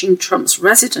searching Trump's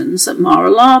residence at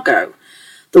Mar-a-Lago?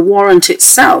 The warrant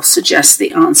itself suggests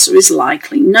the answer is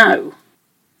likely no.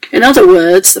 In other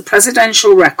words, the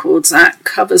Presidential Records Act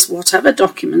covers whatever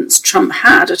documents Trump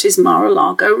had at his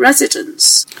Mar-a-Lago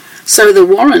residence. So the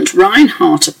warrant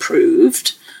Reinhart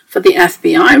approved for the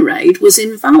FBI raid was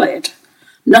invalid.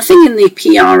 Nothing in the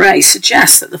PRA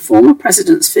suggests that the former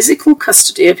president's physical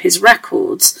custody of his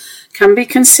records can be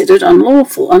considered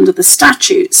unlawful under the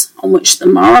statutes on which the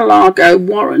Mar-a-Lago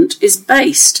warrant is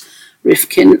based,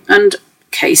 Rifkin and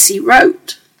Casey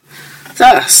wrote.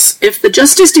 Thus, if the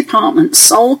Justice Department's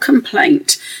sole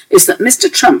complaint is that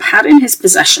Mr. Trump had in his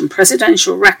possession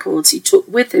presidential records he took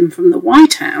with him from the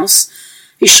White House,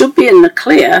 he should be in the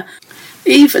clear,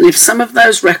 even if some of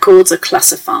those records are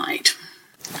classified.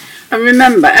 And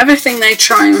remember, everything they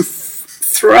try and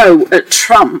throw at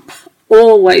Trump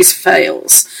always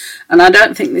fails. And I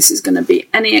don't think this is going to be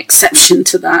any exception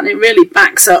to that. It really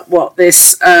backs up what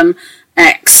this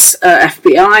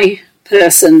ex-FBI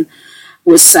person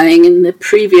was saying in the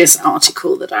previous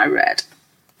article that I read.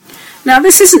 Now,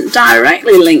 this isn't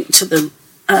directly linked to the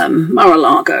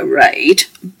Mar-a-Lago raid,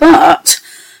 but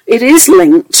it is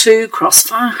linked to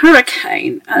Crossfire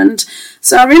Hurricane. And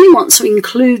so I really want to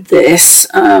include this.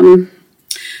 And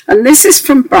this is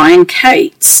from Brian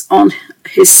Cates on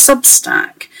his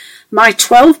Substack. My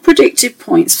 12 predictive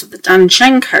points for the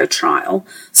Danchenko trial,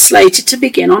 slated to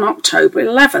begin on October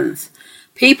 11th.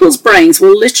 People's brains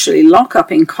will literally lock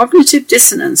up in cognitive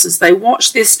dissonance as they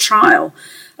watch this trial,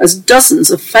 as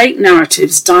dozens of fake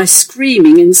narratives die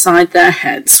screaming inside their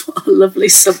heads. What a lovely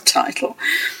subtitle.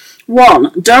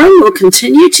 1. Durham will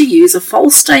continue to use a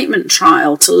false statement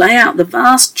trial to lay out the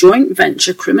vast joint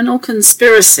venture criminal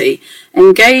conspiracy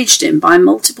engaged in by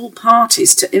multiple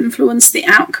parties to influence the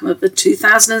outcome of the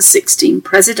 2016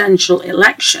 presidential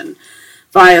election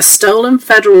via stolen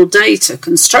federal data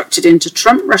constructed into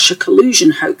Trump-Russia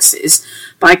collusion hoaxes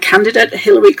by candidate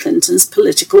Hillary Clinton's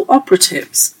political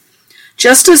operatives.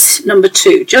 Number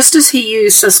 2, just as he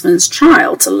used Sussman's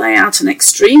trial to lay out an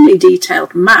extremely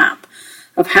detailed map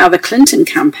of how the Clinton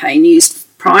campaign used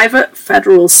private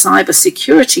federal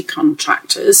cybersecurity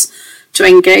contractors to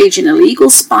engage in illegal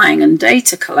spying and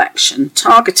data collection,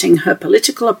 targeting her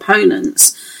political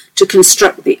opponents to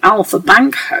construct the Alpha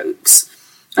Bank hoax,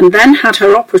 and then had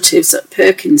her operatives at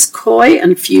Perkins Coie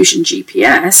and Fusion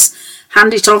GPS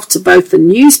hand it off to both the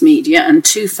news media and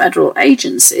 2 federal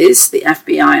agencies, the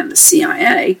FBI and the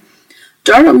CIA,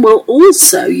 Durham will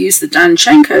also use the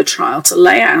Danchenko trial to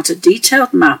lay out a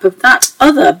detailed map of that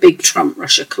other big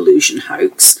Trump-Russia collusion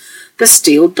hoax, the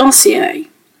Steele dossier.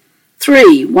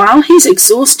 3. While he's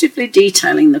exhaustively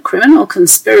detailing the criminal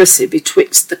conspiracy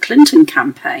betwixt the Clinton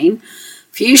campaign,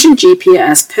 Fusion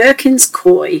GPS, Perkins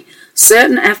Coie,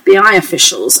 certain FBI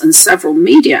officials and several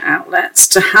media outlets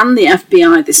to hand the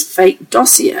FBI this fake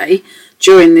dossier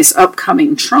during this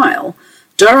upcoming trial,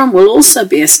 Durham will also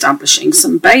be establishing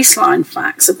some baseline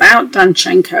facts about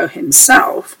Danchenko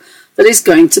himself that is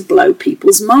going to blow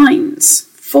people's minds.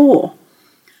 4.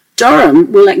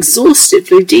 Durham will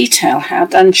exhaustively detail how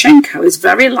Danchenko is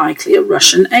very likely a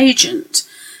Russian agent.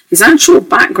 His actual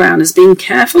background has been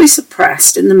carefully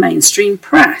suppressed in the mainstream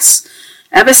press,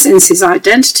 ever since his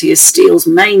identity as Steele's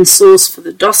main source for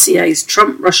the dossier's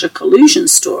Trump-Russia collusion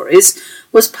stories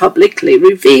was publicly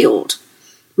revealed.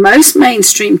 Most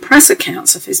mainstream press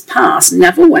accounts of his past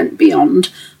never went beyond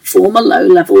former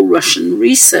low-level Russian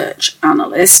research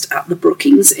analyst at the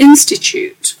Brookings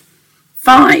Institute.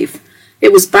 5.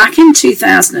 It was back in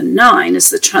 2009, as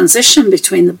the transition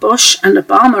between the Bush and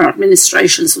Obama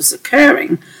administrations was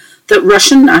occurring, that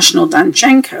Russian national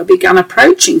Danchenko began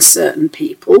approaching certain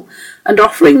people and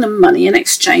offering them money in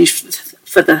exchange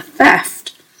for the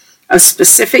theft of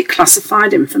specific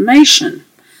classified information.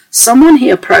 Someone he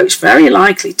approached very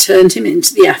likely turned him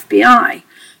into the FBI,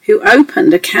 who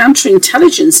opened a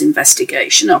counterintelligence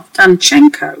investigation of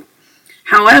Danchenko.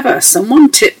 However,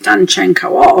 someone tipped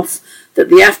Danchenko off that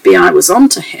the FBI was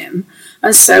onto him,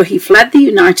 and so he fled the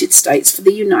United States for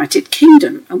the United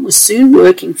Kingdom and was soon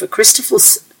working for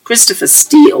Christopher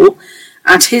Steele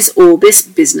at his Orbis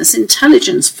business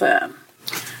intelligence firm.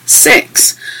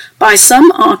 6. By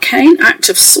some arcane act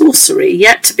of sorcery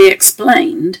yet to be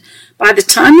explained, by the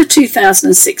time the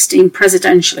 2016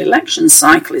 presidential election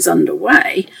cycle is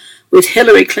underway, with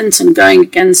Hillary Clinton going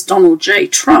against Donald J.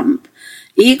 Trump,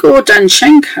 Igor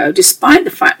Danchenko, despite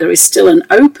the fact there is still an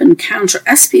open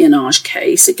counter-espionage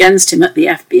case against him at the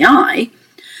FBI,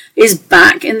 is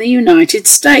back in the United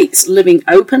States, living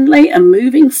openly and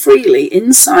moving freely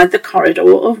inside the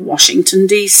corridor of Washington,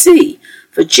 D.C.,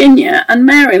 Virginia and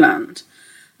Maryland.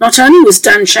 Not only was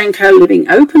Danchenko living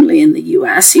openly in the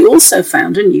US, he also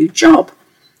found a new job,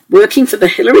 working for the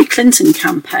Hillary Clinton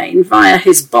campaign via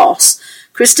his boss,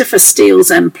 Christopher Steele's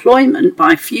employment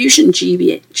by Fusion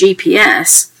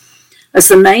GPS as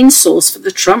the main source for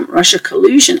the Trump-Russia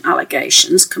collusion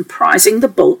allegations comprising the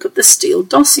bulk of the Steele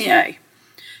dossier.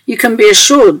 You can be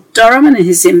assured Durham and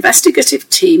his investigative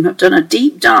team have done a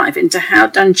deep dive into how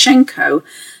Danchenko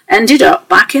ended up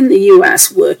back in the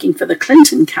US working for the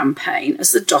Clinton campaign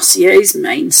as the dossier's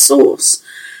main source,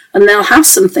 and they'll have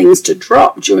some things to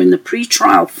drop during the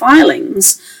pre-trial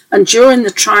filings and during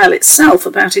the trial itself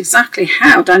about exactly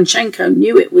how Danchenko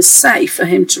knew it was safe for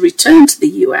him to return to the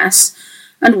US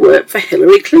and work for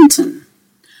Hillary Clinton.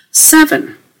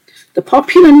 7. The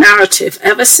popular narrative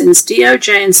ever since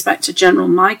DOJ Inspector General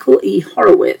Michael E.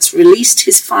 Horowitz released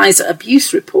his Pfizer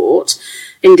abuse report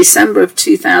in December of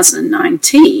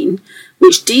 2019,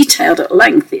 which detailed at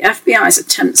length the FBI's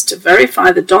attempts to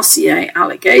verify the dossier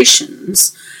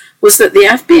allegations, was that the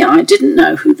FBI didn't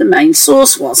know who the main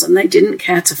source was and they didn't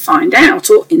care to find out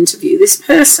or interview this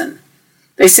person.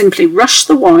 They simply rushed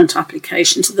the warrant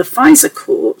application to the Pfizer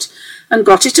court and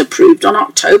got it approved on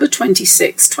October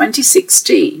 26,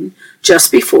 2016,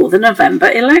 just before the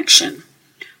November election.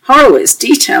 Horowitz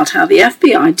detailed how the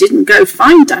FBI didn't go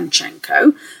find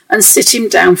Danchenko and sit him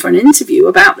down for an interview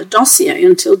about the dossier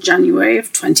until January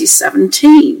of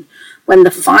 2017, when the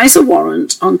Pfizer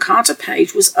warrant on Carter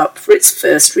Page was up for its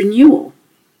first renewal.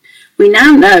 We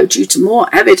now know, due to more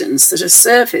evidence that has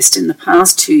surfaced in the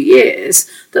past 2 years,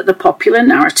 that the popular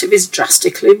narrative is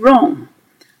drastically wrong.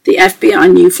 The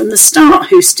FBI knew from the start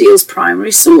who Steele's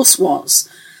primary source was.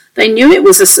 They knew it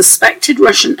was a suspected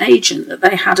Russian agent that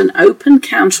they had an open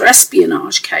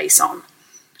counter-espionage case on,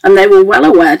 and they were well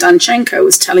aware Danchenko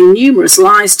was telling numerous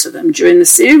lies to them during the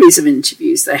series of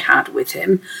interviews they had with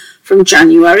him from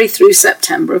January through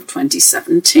September of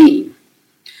 2017.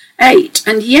 8.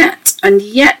 And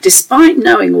yet, despite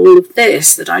knowing all of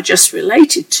this that I just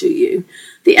related to you,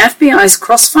 the FBI's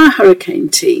Crossfire Hurricane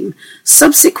team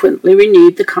subsequently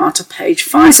renewed the Carter Page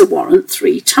Pfizer warrant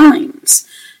 3 times,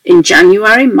 in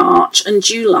January, March and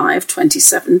July of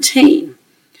 2017.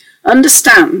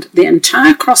 Understand, the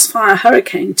entire Crossfire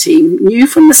Hurricane team knew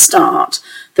from the start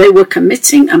they were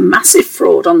committing a massive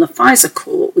fraud on the Pfizer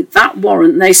court with that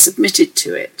warrant they submitted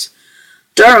to it.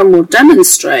 Durham will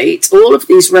demonstrate all of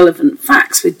these relevant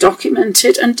facts with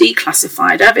documented and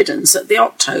declassified evidence at the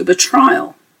October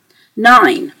trial.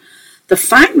 9. The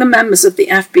fact the members of the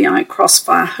FBI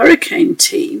Crossfire Hurricane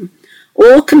team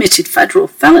all committed federal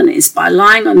felonies by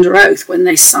lying under oath when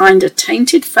they signed a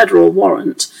tainted federal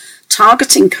warrant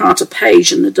targeting Carter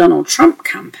Page and the Donald Trump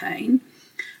campaign,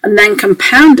 and then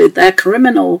compounded their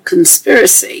criminal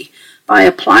conspiracy by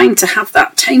applying to have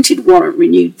that tainted warrant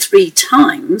renewed 3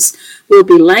 times, will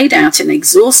be laid out in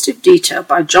exhaustive detail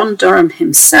by John Durham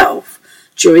himself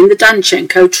during the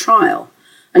Danchenko trial,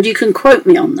 and you can quote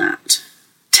me on that.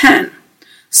 10.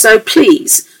 So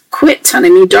please, quit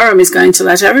telling me Durham is going to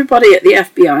let everybody at the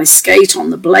FBI skate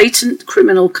on the blatant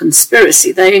criminal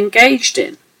conspiracy they engaged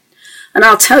in. And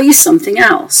I'll tell you something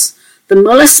else. The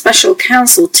Mueller Special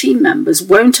Counsel team members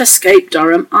won't escape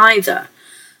Durham either.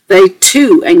 They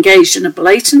too engaged in a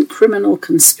blatant criminal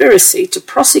conspiracy to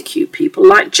prosecute people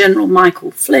like General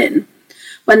Michael Flynn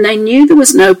when they knew there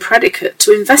was no predicate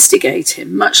to investigate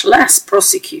him, much less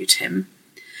prosecute him.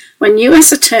 When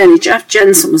U.S. Attorney Jeff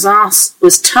Jensen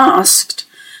was tasked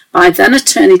by then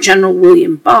Attorney General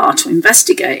William Barr to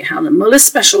investigate how the Mueller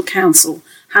Special Counsel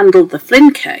handled the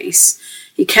Flynn case,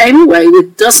 he came away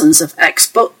with dozens of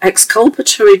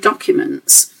exculpatory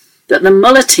documents that the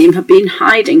Mueller team had been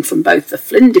hiding from both the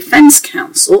Flynn Defense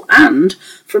Counsel and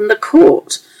from the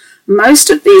court. Most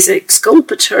of these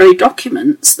exculpatory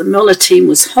documents the Mueller team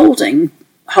was holding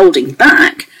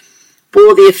back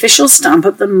bore the official stamp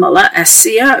of the Mueller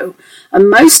SCO, and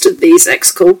most of these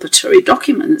exculpatory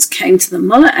documents came to the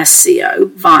Mueller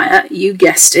SCO via, you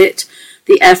guessed it,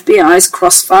 the FBI's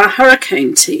Crossfire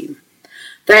Hurricane team.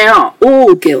 They are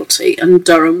all guilty, and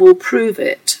Durham will prove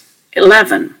it.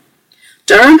 11.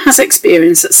 Durham has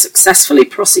experience at successfully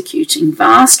prosecuting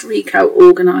vast RICO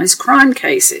organised crime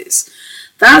cases.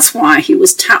 That's why he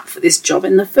was tapped for this job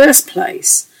in the first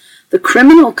place. The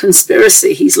criminal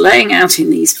conspiracy he's laying out in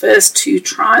these first two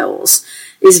trials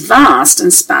is vast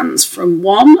and spans from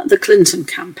 1, the Clinton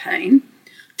campaign,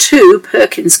 2,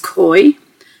 Perkins Coie,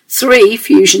 3,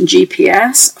 Fusion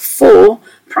GPS, 4,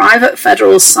 private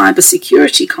federal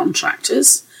cybersecurity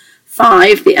contractors,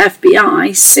 5, the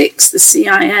FBI, 6, the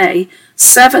CIA,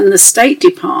 7, the State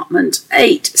Department,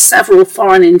 8, several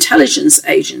foreign intelligence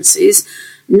agencies,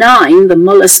 9, the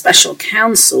Mueller Special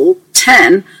Counsel,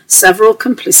 10, several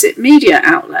complicit media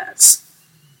outlets.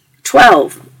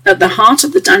 12, at the heart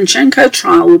of the Danchenko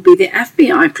trial will be the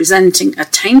FBI presenting a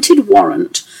tainted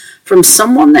warrant from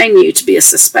someone they knew to be a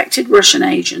suspected Russian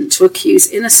agent to accuse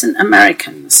innocent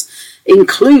Americans,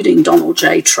 including Donald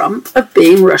J. Trump, of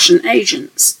being Russian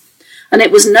agents. And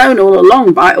it was known all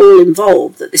along by all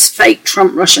involved that this fake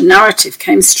Trump-Russia narrative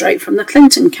came straight from the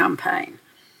Clinton campaign.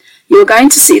 You're going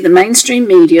to see the mainstream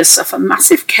media suffer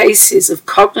massive cases of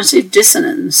cognitive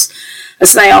dissonance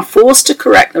as they are forced to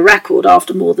correct the record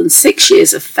after more than 6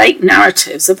 years of fake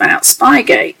narratives about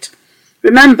Spygate.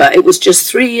 Remember, it was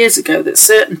just 3 years ago that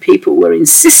certain people were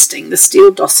insisting the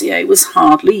Steele dossier was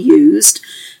hardly used,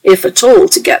 if at all,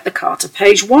 to get the Carter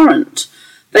Page warrant.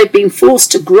 They've been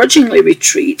forced to grudgingly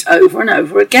retreat over and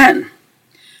over again.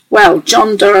 Well,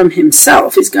 John Durham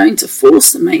himself is going to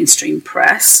force the mainstream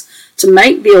press to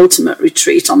make the ultimate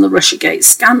retreat on the Russiagate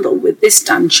scandal with this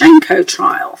Danchenko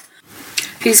trial.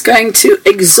 He's going to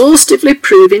exhaustively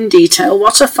prove in detail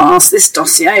what a farce this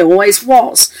dossier always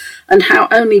was, and how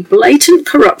only blatant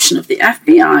corruption of the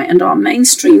FBI and our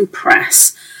mainstream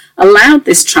press allowed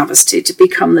this travesty to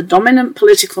become the dominant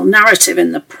political narrative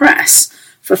in the press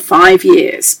for 5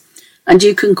 years. And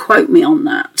you can quote me on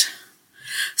that.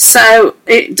 So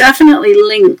it definitely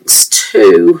links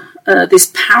to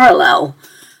this parallel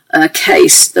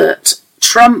case that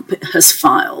Trump has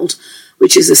filed,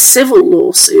 which is a civil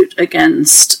lawsuit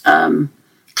against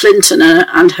Clinton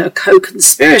and her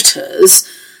co-conspirators.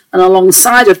 And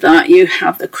alongside of that, you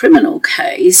have the criminal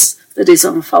case that is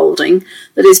unfolding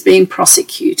that is being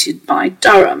prosecuted by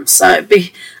Durham. So it'd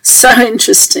be so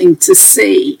interesting to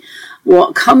see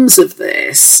what comes of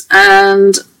this.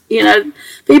 And, you know,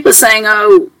 people are saying,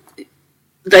 oh,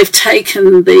 they've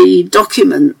taken the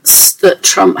documents that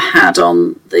Trump had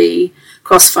on the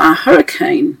Crossfire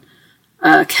Hurricane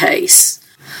case.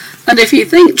 And if you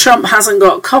think Trump hasn't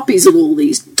got copies of all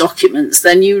these documents,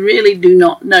 then you really do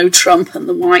not know Trump and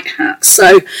the White Hat.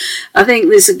 So I think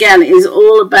this, again, is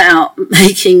all about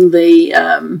making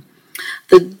the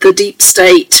deep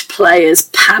state players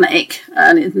panic,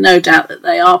 and it's no doubt that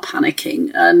they are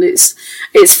panicking, and it's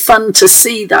fun to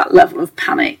see that level of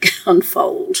panic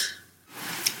unfold.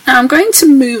 Now I'm going to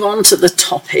move on to the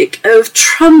topic of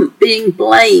Trump being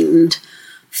blamed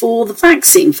for the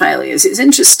vaccine failures. It's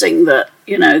interesting that,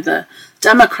 you know, the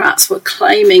Democrats were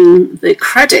claiming the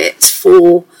credit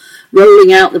for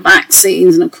rolling out the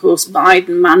vaccines, and of course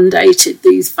Biden mandated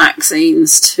these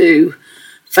vaccines to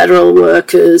federal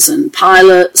workers and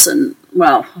pilots, and,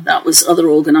 well, that was other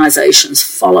organisations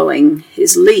following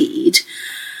his lead.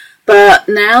 But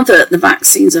now that the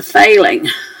vaccines are failing,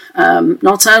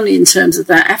 not only in terms of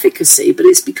their efficacy, but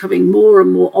it's becoming more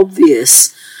and more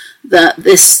obvious that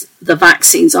the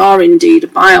vaccines are indeed a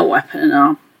bioweapon and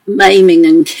are maiming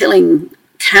and killing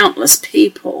countless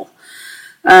people.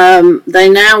 They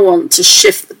now want to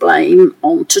shift the blame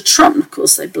onto Trump. Of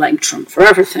course, they blame Trump for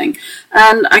everything.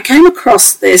 And I came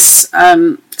across this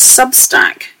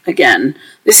Substack again.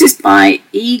 This is by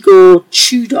Igor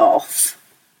Chudov,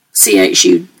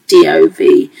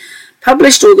 Chudov,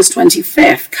 published August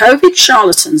 25th. COVID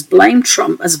charlatans blame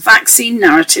Trump as vaccine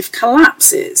narrative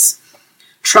collapses.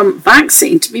 Trump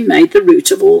vaccine to be made the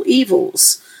root of all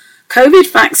evils.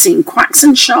 COVID vaccine quacks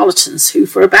and charlatans who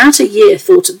for about a year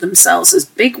thought of themselves as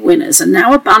big winners are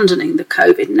now abandoning the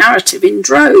COVID narrative in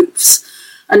droves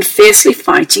and fiercely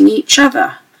fighting each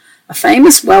other. A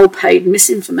famous well-paid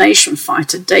misinformation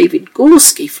fighter, David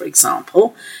Gorski, for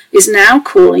example, is now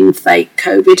calling fake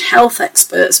COVID health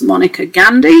experts Monica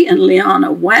Gandhi and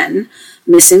Liana Wen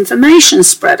misinformation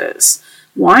spreaders.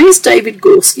 Why is David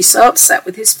Gorski so upset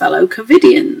with his fellow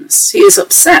COVIDians? He is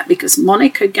upset because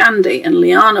Monica Gandhi and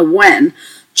Liana Wen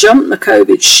jumped the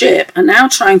COVID ship, are now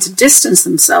trying to distance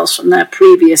themselves from their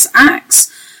previous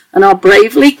acts, and are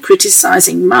bravely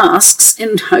criticising masks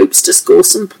in hopes to score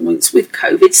some points with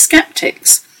COVID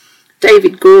skeptics.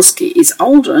 David Gorski is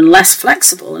older and less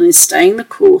flexible and is staying the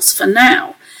course for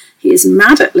now. He is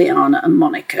mad at Liana and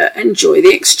Monica. Enjoy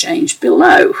the exchange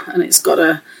below. And it's got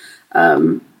a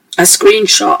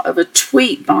screenshot of a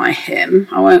tweet by him.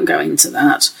 I won't go into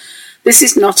that. This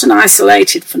is not an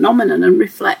isolated phenomenon and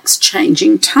reflects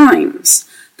changing times.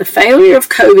 The failure of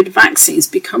COVID vaccines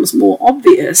becomes more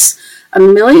obvious,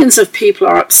 and millions of people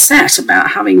are upset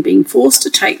about having been forced to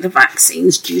take the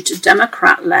vaccines due to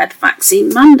Democrat-led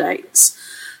vaccine mandates.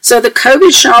 So the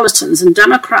COVID charlatans and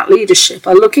Democrat leadership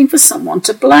are looking for someone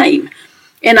to blame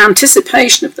in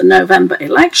anticipation of the November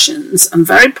elections and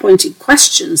very pointed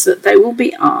questions that they will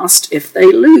be asked if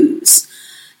they lose.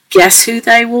 Guess who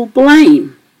they will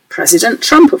blame? President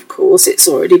Trump, of course. It's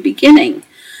already beginning.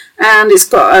 And it's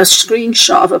got a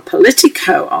screenshot of a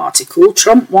Politico article.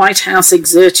 Trump White House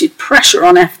exerted pressure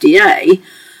on FDA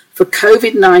for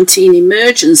COVID-19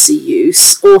 emergency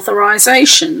use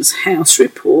authorizations. House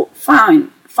report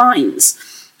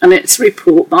finds. And it's a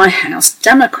report by House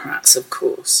Democrats, of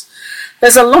course.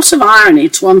 There's a lot of irony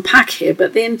to unpack here,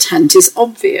 but the intent is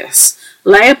obvious.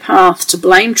 Lay a path to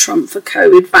blame Trump for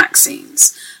COVID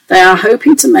vaccines. They are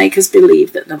hoping to make us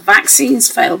believe that the vaccines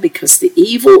failed because the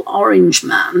evil orange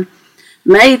man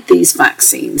made these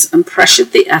vaccines and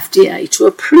pressured the FDA to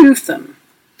approve them.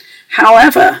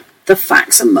 However, the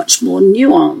facts are much more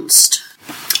nuanced.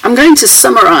 I'm going to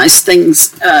summarize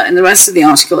things in the rest of the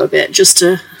article a bit just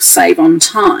to save on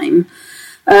time.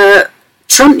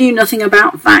 Trump knew nothing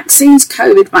about vaccines.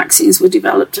 COVID vaccines were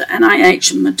developed at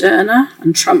NIH and Moderna,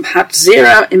 and Trump had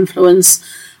zero influence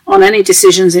on any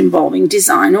decisions involving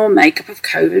design or makeup of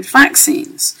COVID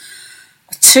vaccines.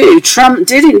 2. Trump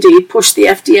did indeed push the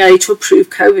FDA to approve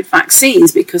COVID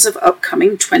vaccines because of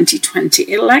upcoming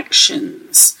 2020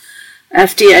 elections.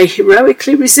 FDA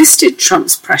heroically resisted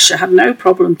Trump's pressure, had no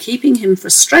problem keeping him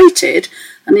frustrated,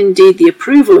 and indeed the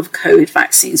approval of COVID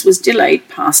vaccines was delayed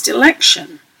past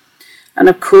election. And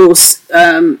of course,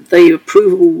 the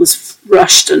approval was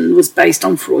rushed and was based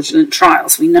on fraudulent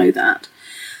trials. We know that.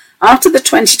 After the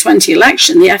 2020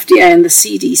 election, the FDA and the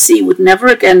CDC would never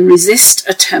again resist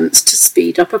attempts to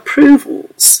speed up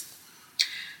approvals.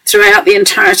 Throughout the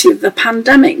entirety of the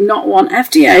pandemic, not one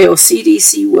FDA or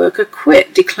CDC worker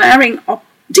quit, declared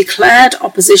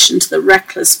opposition to the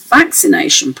reckless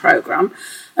vaccination program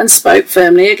and spoke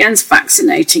firmly against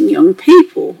vaccinating young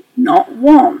people. Not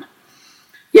one.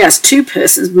 Yes, 2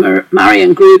 persons,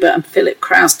 Marian Gruber and Philip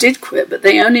Krause, did quit, but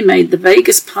they only made the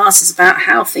vaguest passes about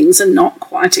how things are not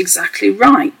quite exactly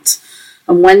right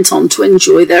and went on to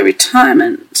enjoy their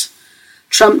retirement.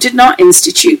 Trump did not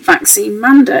institute vaccine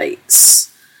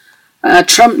mandates.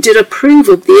 Trump did approve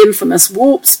of the infamous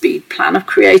warp speed plan of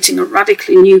creating a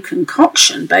radically new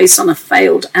concoction based on a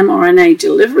failed mRNA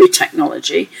delivery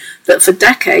technology that for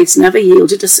decades never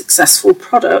yielded a successful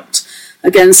product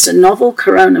against a novel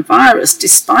coronavirus,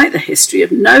 despite the history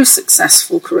of no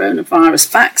successful coronavirus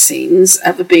vaccines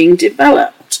ever being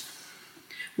developed.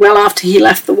 Well after he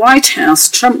left the White House,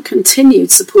 Trump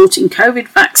continued supporting COVID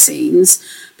vaccines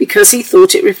because he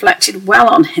thought it reflected well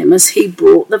on him as he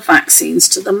brought the vaccines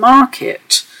to the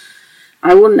market.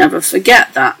 I will never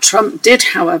forget that. Trump did,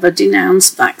 however, denounce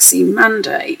vaccine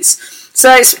mandates.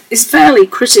 So it's fairly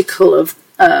critical of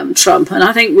Trump, and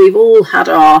I think we've all had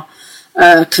our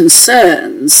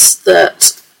concerns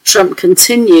that Trump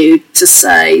continued to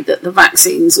say that the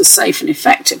vaccines were safe and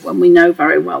effective when we know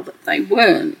very well that they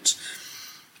weren't.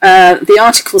 The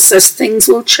article says things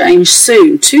will change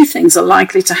soon. 2 things are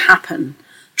likely to happen.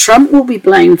 Trump will be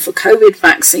blamed for COVID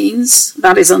vaccines.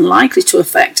 That is unlikely to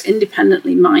affect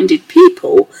independently minded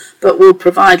people, but will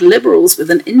provide liberals with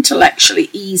an intellectually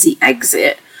easy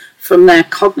exit from their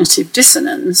cognitive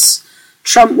dissonance.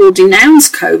 Trump will denounce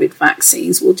COVID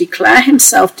vaccines, will declare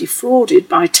himself defrauded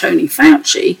by Tony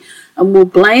Fauci, and will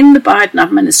blame the Biden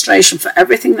administration for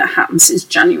everything that happened since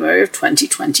January of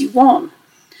 2021.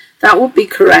 That would be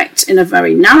correct in a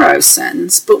very narrow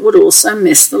sense, but would also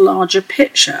miss the larger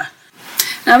picture.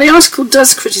 Now, the article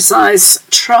does criticise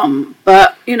Trump,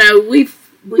 but,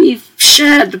 we've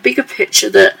shared the bigger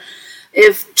picture that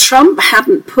if Trump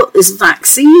hadn't put this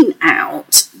vaccine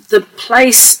out, the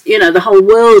place, the whole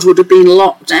world would have been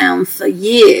locked down for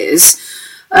years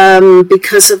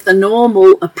because of the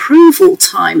normal approval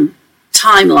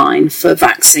timeline for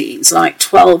vaccines, like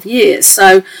 12 years.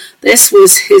 So this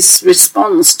was his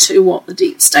response to what the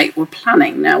deep state were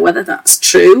planning. Now, whether that's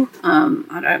true,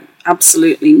 I don't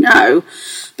absolutely know.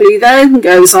 But he then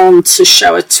goes on to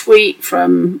show a tweet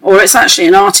or it's actually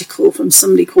an article from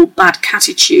somebody called Bad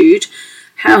Catitude.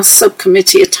 House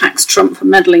subcommittee attacks Trump for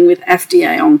meddling with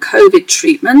FDA on COVID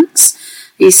treatments.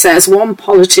 He says one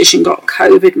politician got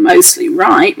COVID mostly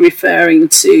right, referring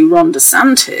to Ron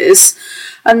DeSantis.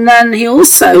 And then he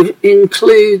also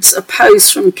includes a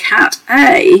post from Cat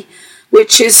A,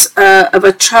 which is of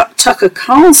a Tucker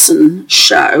Carlson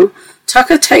show.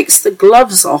 Tucker takes the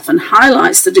gloves off and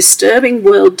highlights the disturbing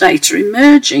world data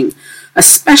emerging,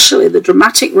 especially the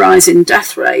dramatic rise in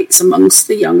death rates amongst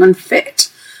the young and fit.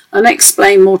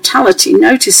 unexplained mortality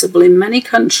noticeable in many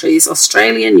countries,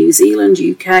 Australia, New Zealand,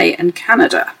 UK and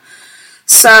Canada.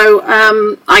 So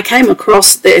I came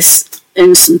across this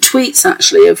in some tweets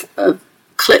actually of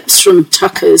clips from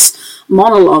Tucker's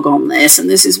monologue on this, and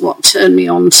this is what turned me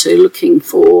on to looking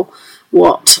for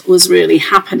what was really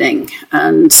happening.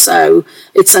 And so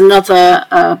it's another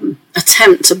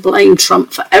attempt to blame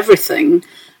Trump for everything.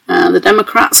 The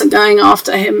Democrats are going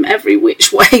after him every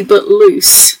which way but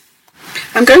loose.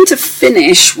 I'm going to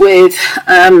finish with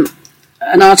an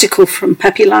article from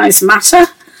Pepe Lives Matter.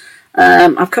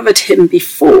 I've covered him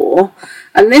before,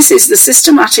 and this is the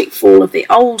systematic fall of the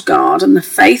old guard and the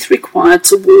faith required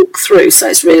to walk through. So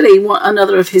it's really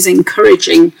another of his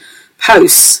encouraging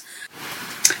posts.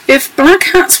 If black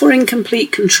hats were in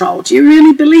complete control, do you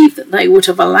really believe that they would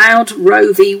have allowed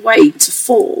Roe v. Wade to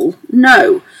fall?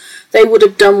 No. They would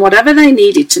have done whatever they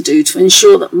needed to do to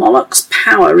ensure that Moloch's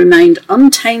power remained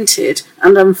untainted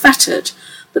and unfettered.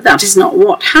 But that is not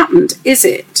what happened, is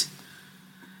it?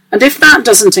 And if that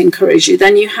doesn't encourage you,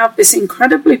 then you have this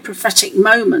incredibly prophetic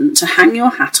moment to hang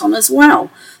your hat on as well.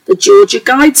 The Georgia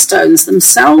Guidestones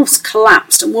themselves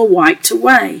collapsed and were wiped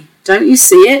away. Don't you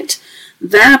see it?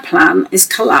 Their plan is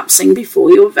collapsing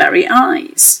before your very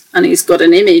eyes. And he's got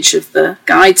an image of the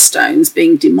Guidestones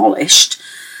being demolished,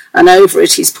 and over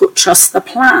it he's put "Trust the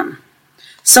plan."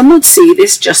 Some would see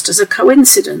this just as a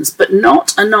coincidence, but not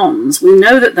anons. We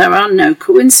know that there are no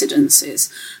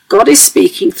coincidences. God is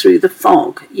speaking through the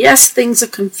fog. Yes, things are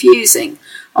confusing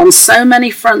on so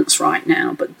many fronts right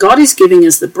now, but God is giving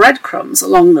us the breadcrumbs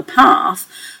along the path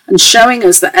and showing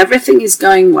us that everything is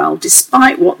going well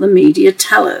despite what the media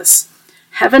tell us.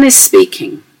 Heaven is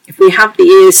speaking. If we have the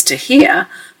ears to hear,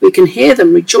 we can hear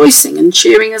them rejoicing and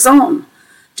cheering us on.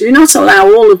 Do not allow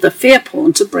all of the fear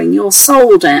porn to bring your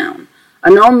soul down.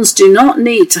 Anons do not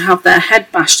need to have their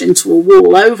head bashed into a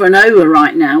wall over and over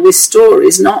right now with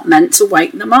stories not meant to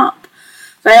wake them up.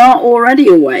 They are already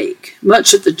awake.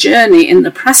 Much of the journey in the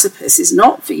precipice is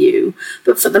not for you,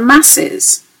 but for the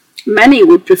masses. Many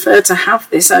would prefer to have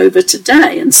this over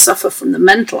today and suffer from the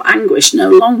mental anguish no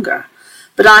longer.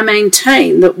 But I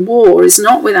maintain that war is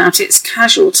not without its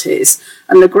casualties,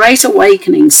 and the Great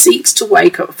Awakening seeks to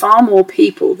wake up far more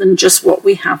people than just what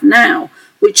we have now,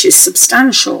 which is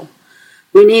substantial.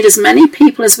 We need as many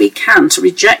people as we can to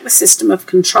reject the system of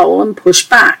control and push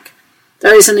back.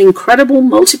 There is an incredible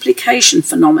multiplication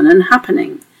phenomenon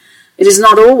happening. It is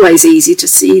not always easy to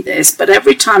see this, but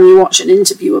every time you watch an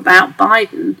interview about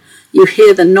Biden, you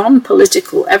hear the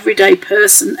non-political everyday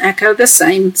person echo the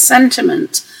same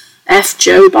sentiment. F.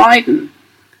 Joe Biden.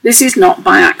 This is not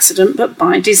by accident, but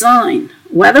by design.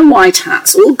 Whether white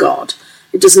hats or God,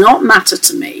 it does not matter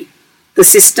to me.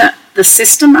 The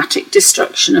systematic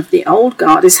destruction of the old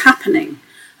guard is happening,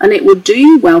 and it would do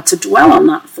you well to dwell on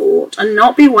that thought and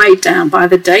not be weighed down by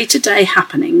the day-to-day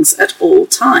happenings at all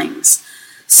times.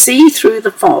 See through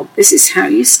the fog. This is how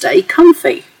you stay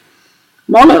comfy.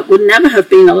 Moloch would never have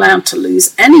been allowed to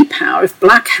lose any power if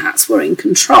black hats were in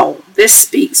control. This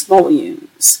speaks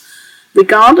volumes.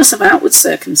 Regardless of outward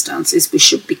circumstances, we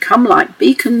should become like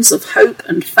beacons of hope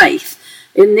and faith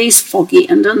in these foggy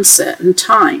and uncertain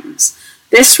times.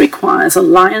 This requires a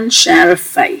lion's share of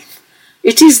faith.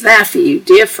 It is there for you,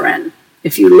 dear friend.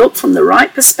 If you look from the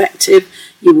right perspective,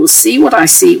 you will see what I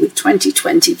see with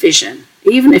 2020 vision.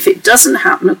 Even if it doesn't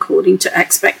happen according to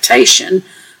expectation,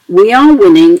 we are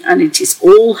winning and it is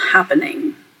all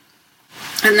happening.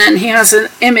 And then he has an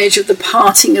image of the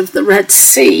parting of the Red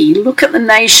Sea. Look at the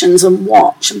nations and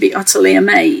watch and be utterly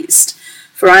amazed.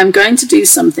 For I am going to do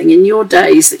something in your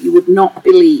days that you would not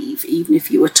believe, even if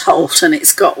you were told. And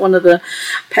it's got one of the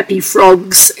peppy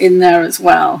frogs in there as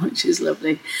well, which is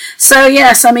lovely. So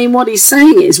yes, I mean, what he's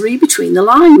saying is read between the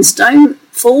lines. Don't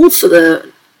fall for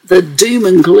the doom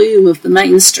and gloom of the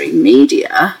mainstream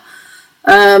media.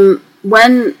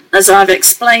 When, as I've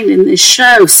explained in this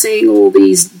show, seeing all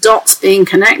these dots being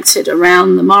connected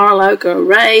around the Mar-a-Lago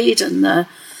raid and the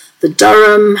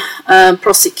Durham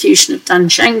prosecution of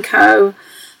Danchenko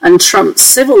and Trump's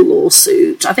civil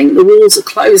lawsuit, I think the walls are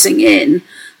closing in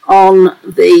on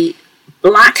the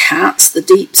black hats, the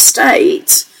deep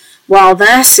state, while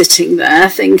they're sitting there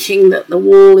thinking that the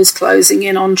wall is closing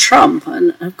in on Trump.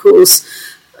 And of course,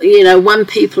 you know, when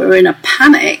people are in a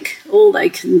panic, all they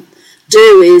can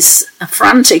do is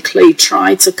frantically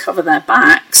try to cover their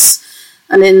backs,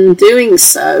 and in doing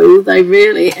so they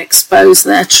really expose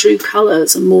their true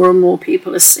colours, and more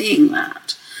people are seeing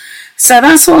that. So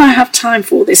that's all I have time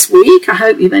for this week. I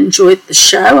hope you've enjoyed the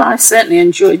show. I certainly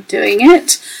enjoyed doing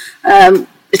it.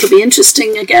 It'll be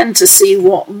interesting again to see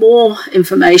what more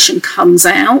information comes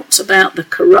out about the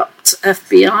corrupt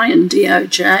FBI and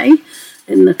DOJ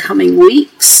in the coming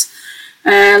weeks.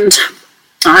 And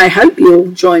I hope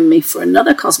you'll join me for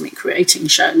another Cosmic Creating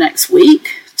show next week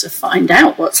to find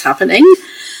out what's happening.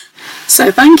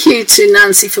 So thank you to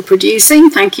Nancy for producing.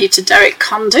 Thank you to Derek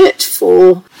Condit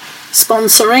for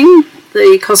sponsoring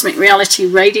the Cosmic Reality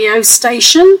radio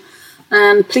station.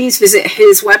 And please visit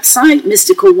his website,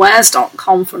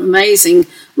 mysticalwares.com, for an amazing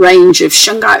range of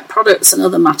shungite products and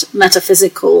other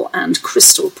metaphysical and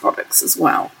crystal products as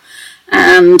well.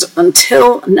 And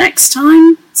until next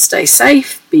time, stay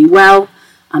safe, be well,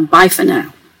 and bye for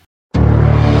now.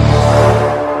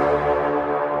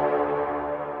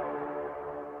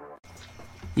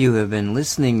 You have been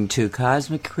listening to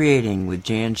Cosmic Creating with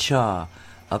Jan Shaw,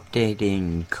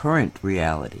 updating current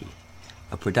reality,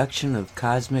 a production of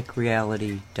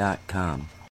CosmicReality.com.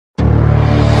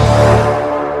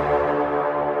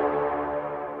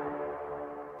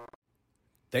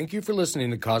 Thank you for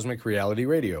listening to Cosmic Reality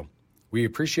Radio. We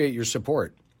appreciate your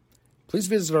support. Please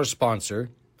visit our sponsor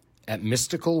at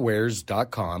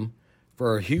mysticalwares.com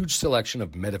for a huge selection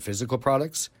of metaphysical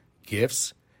products,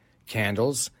 gifts,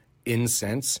 candles,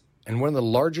 incense, and one of the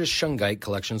largest shungite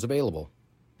collections available.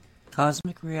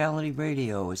 Cosmic Reality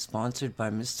Radio is sponsored by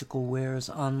Mystical Wares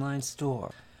online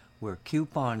store, where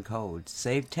coupon code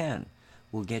SAVE10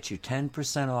 will get you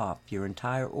 10% off your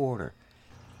entire order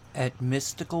at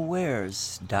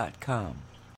mysticalwares.com.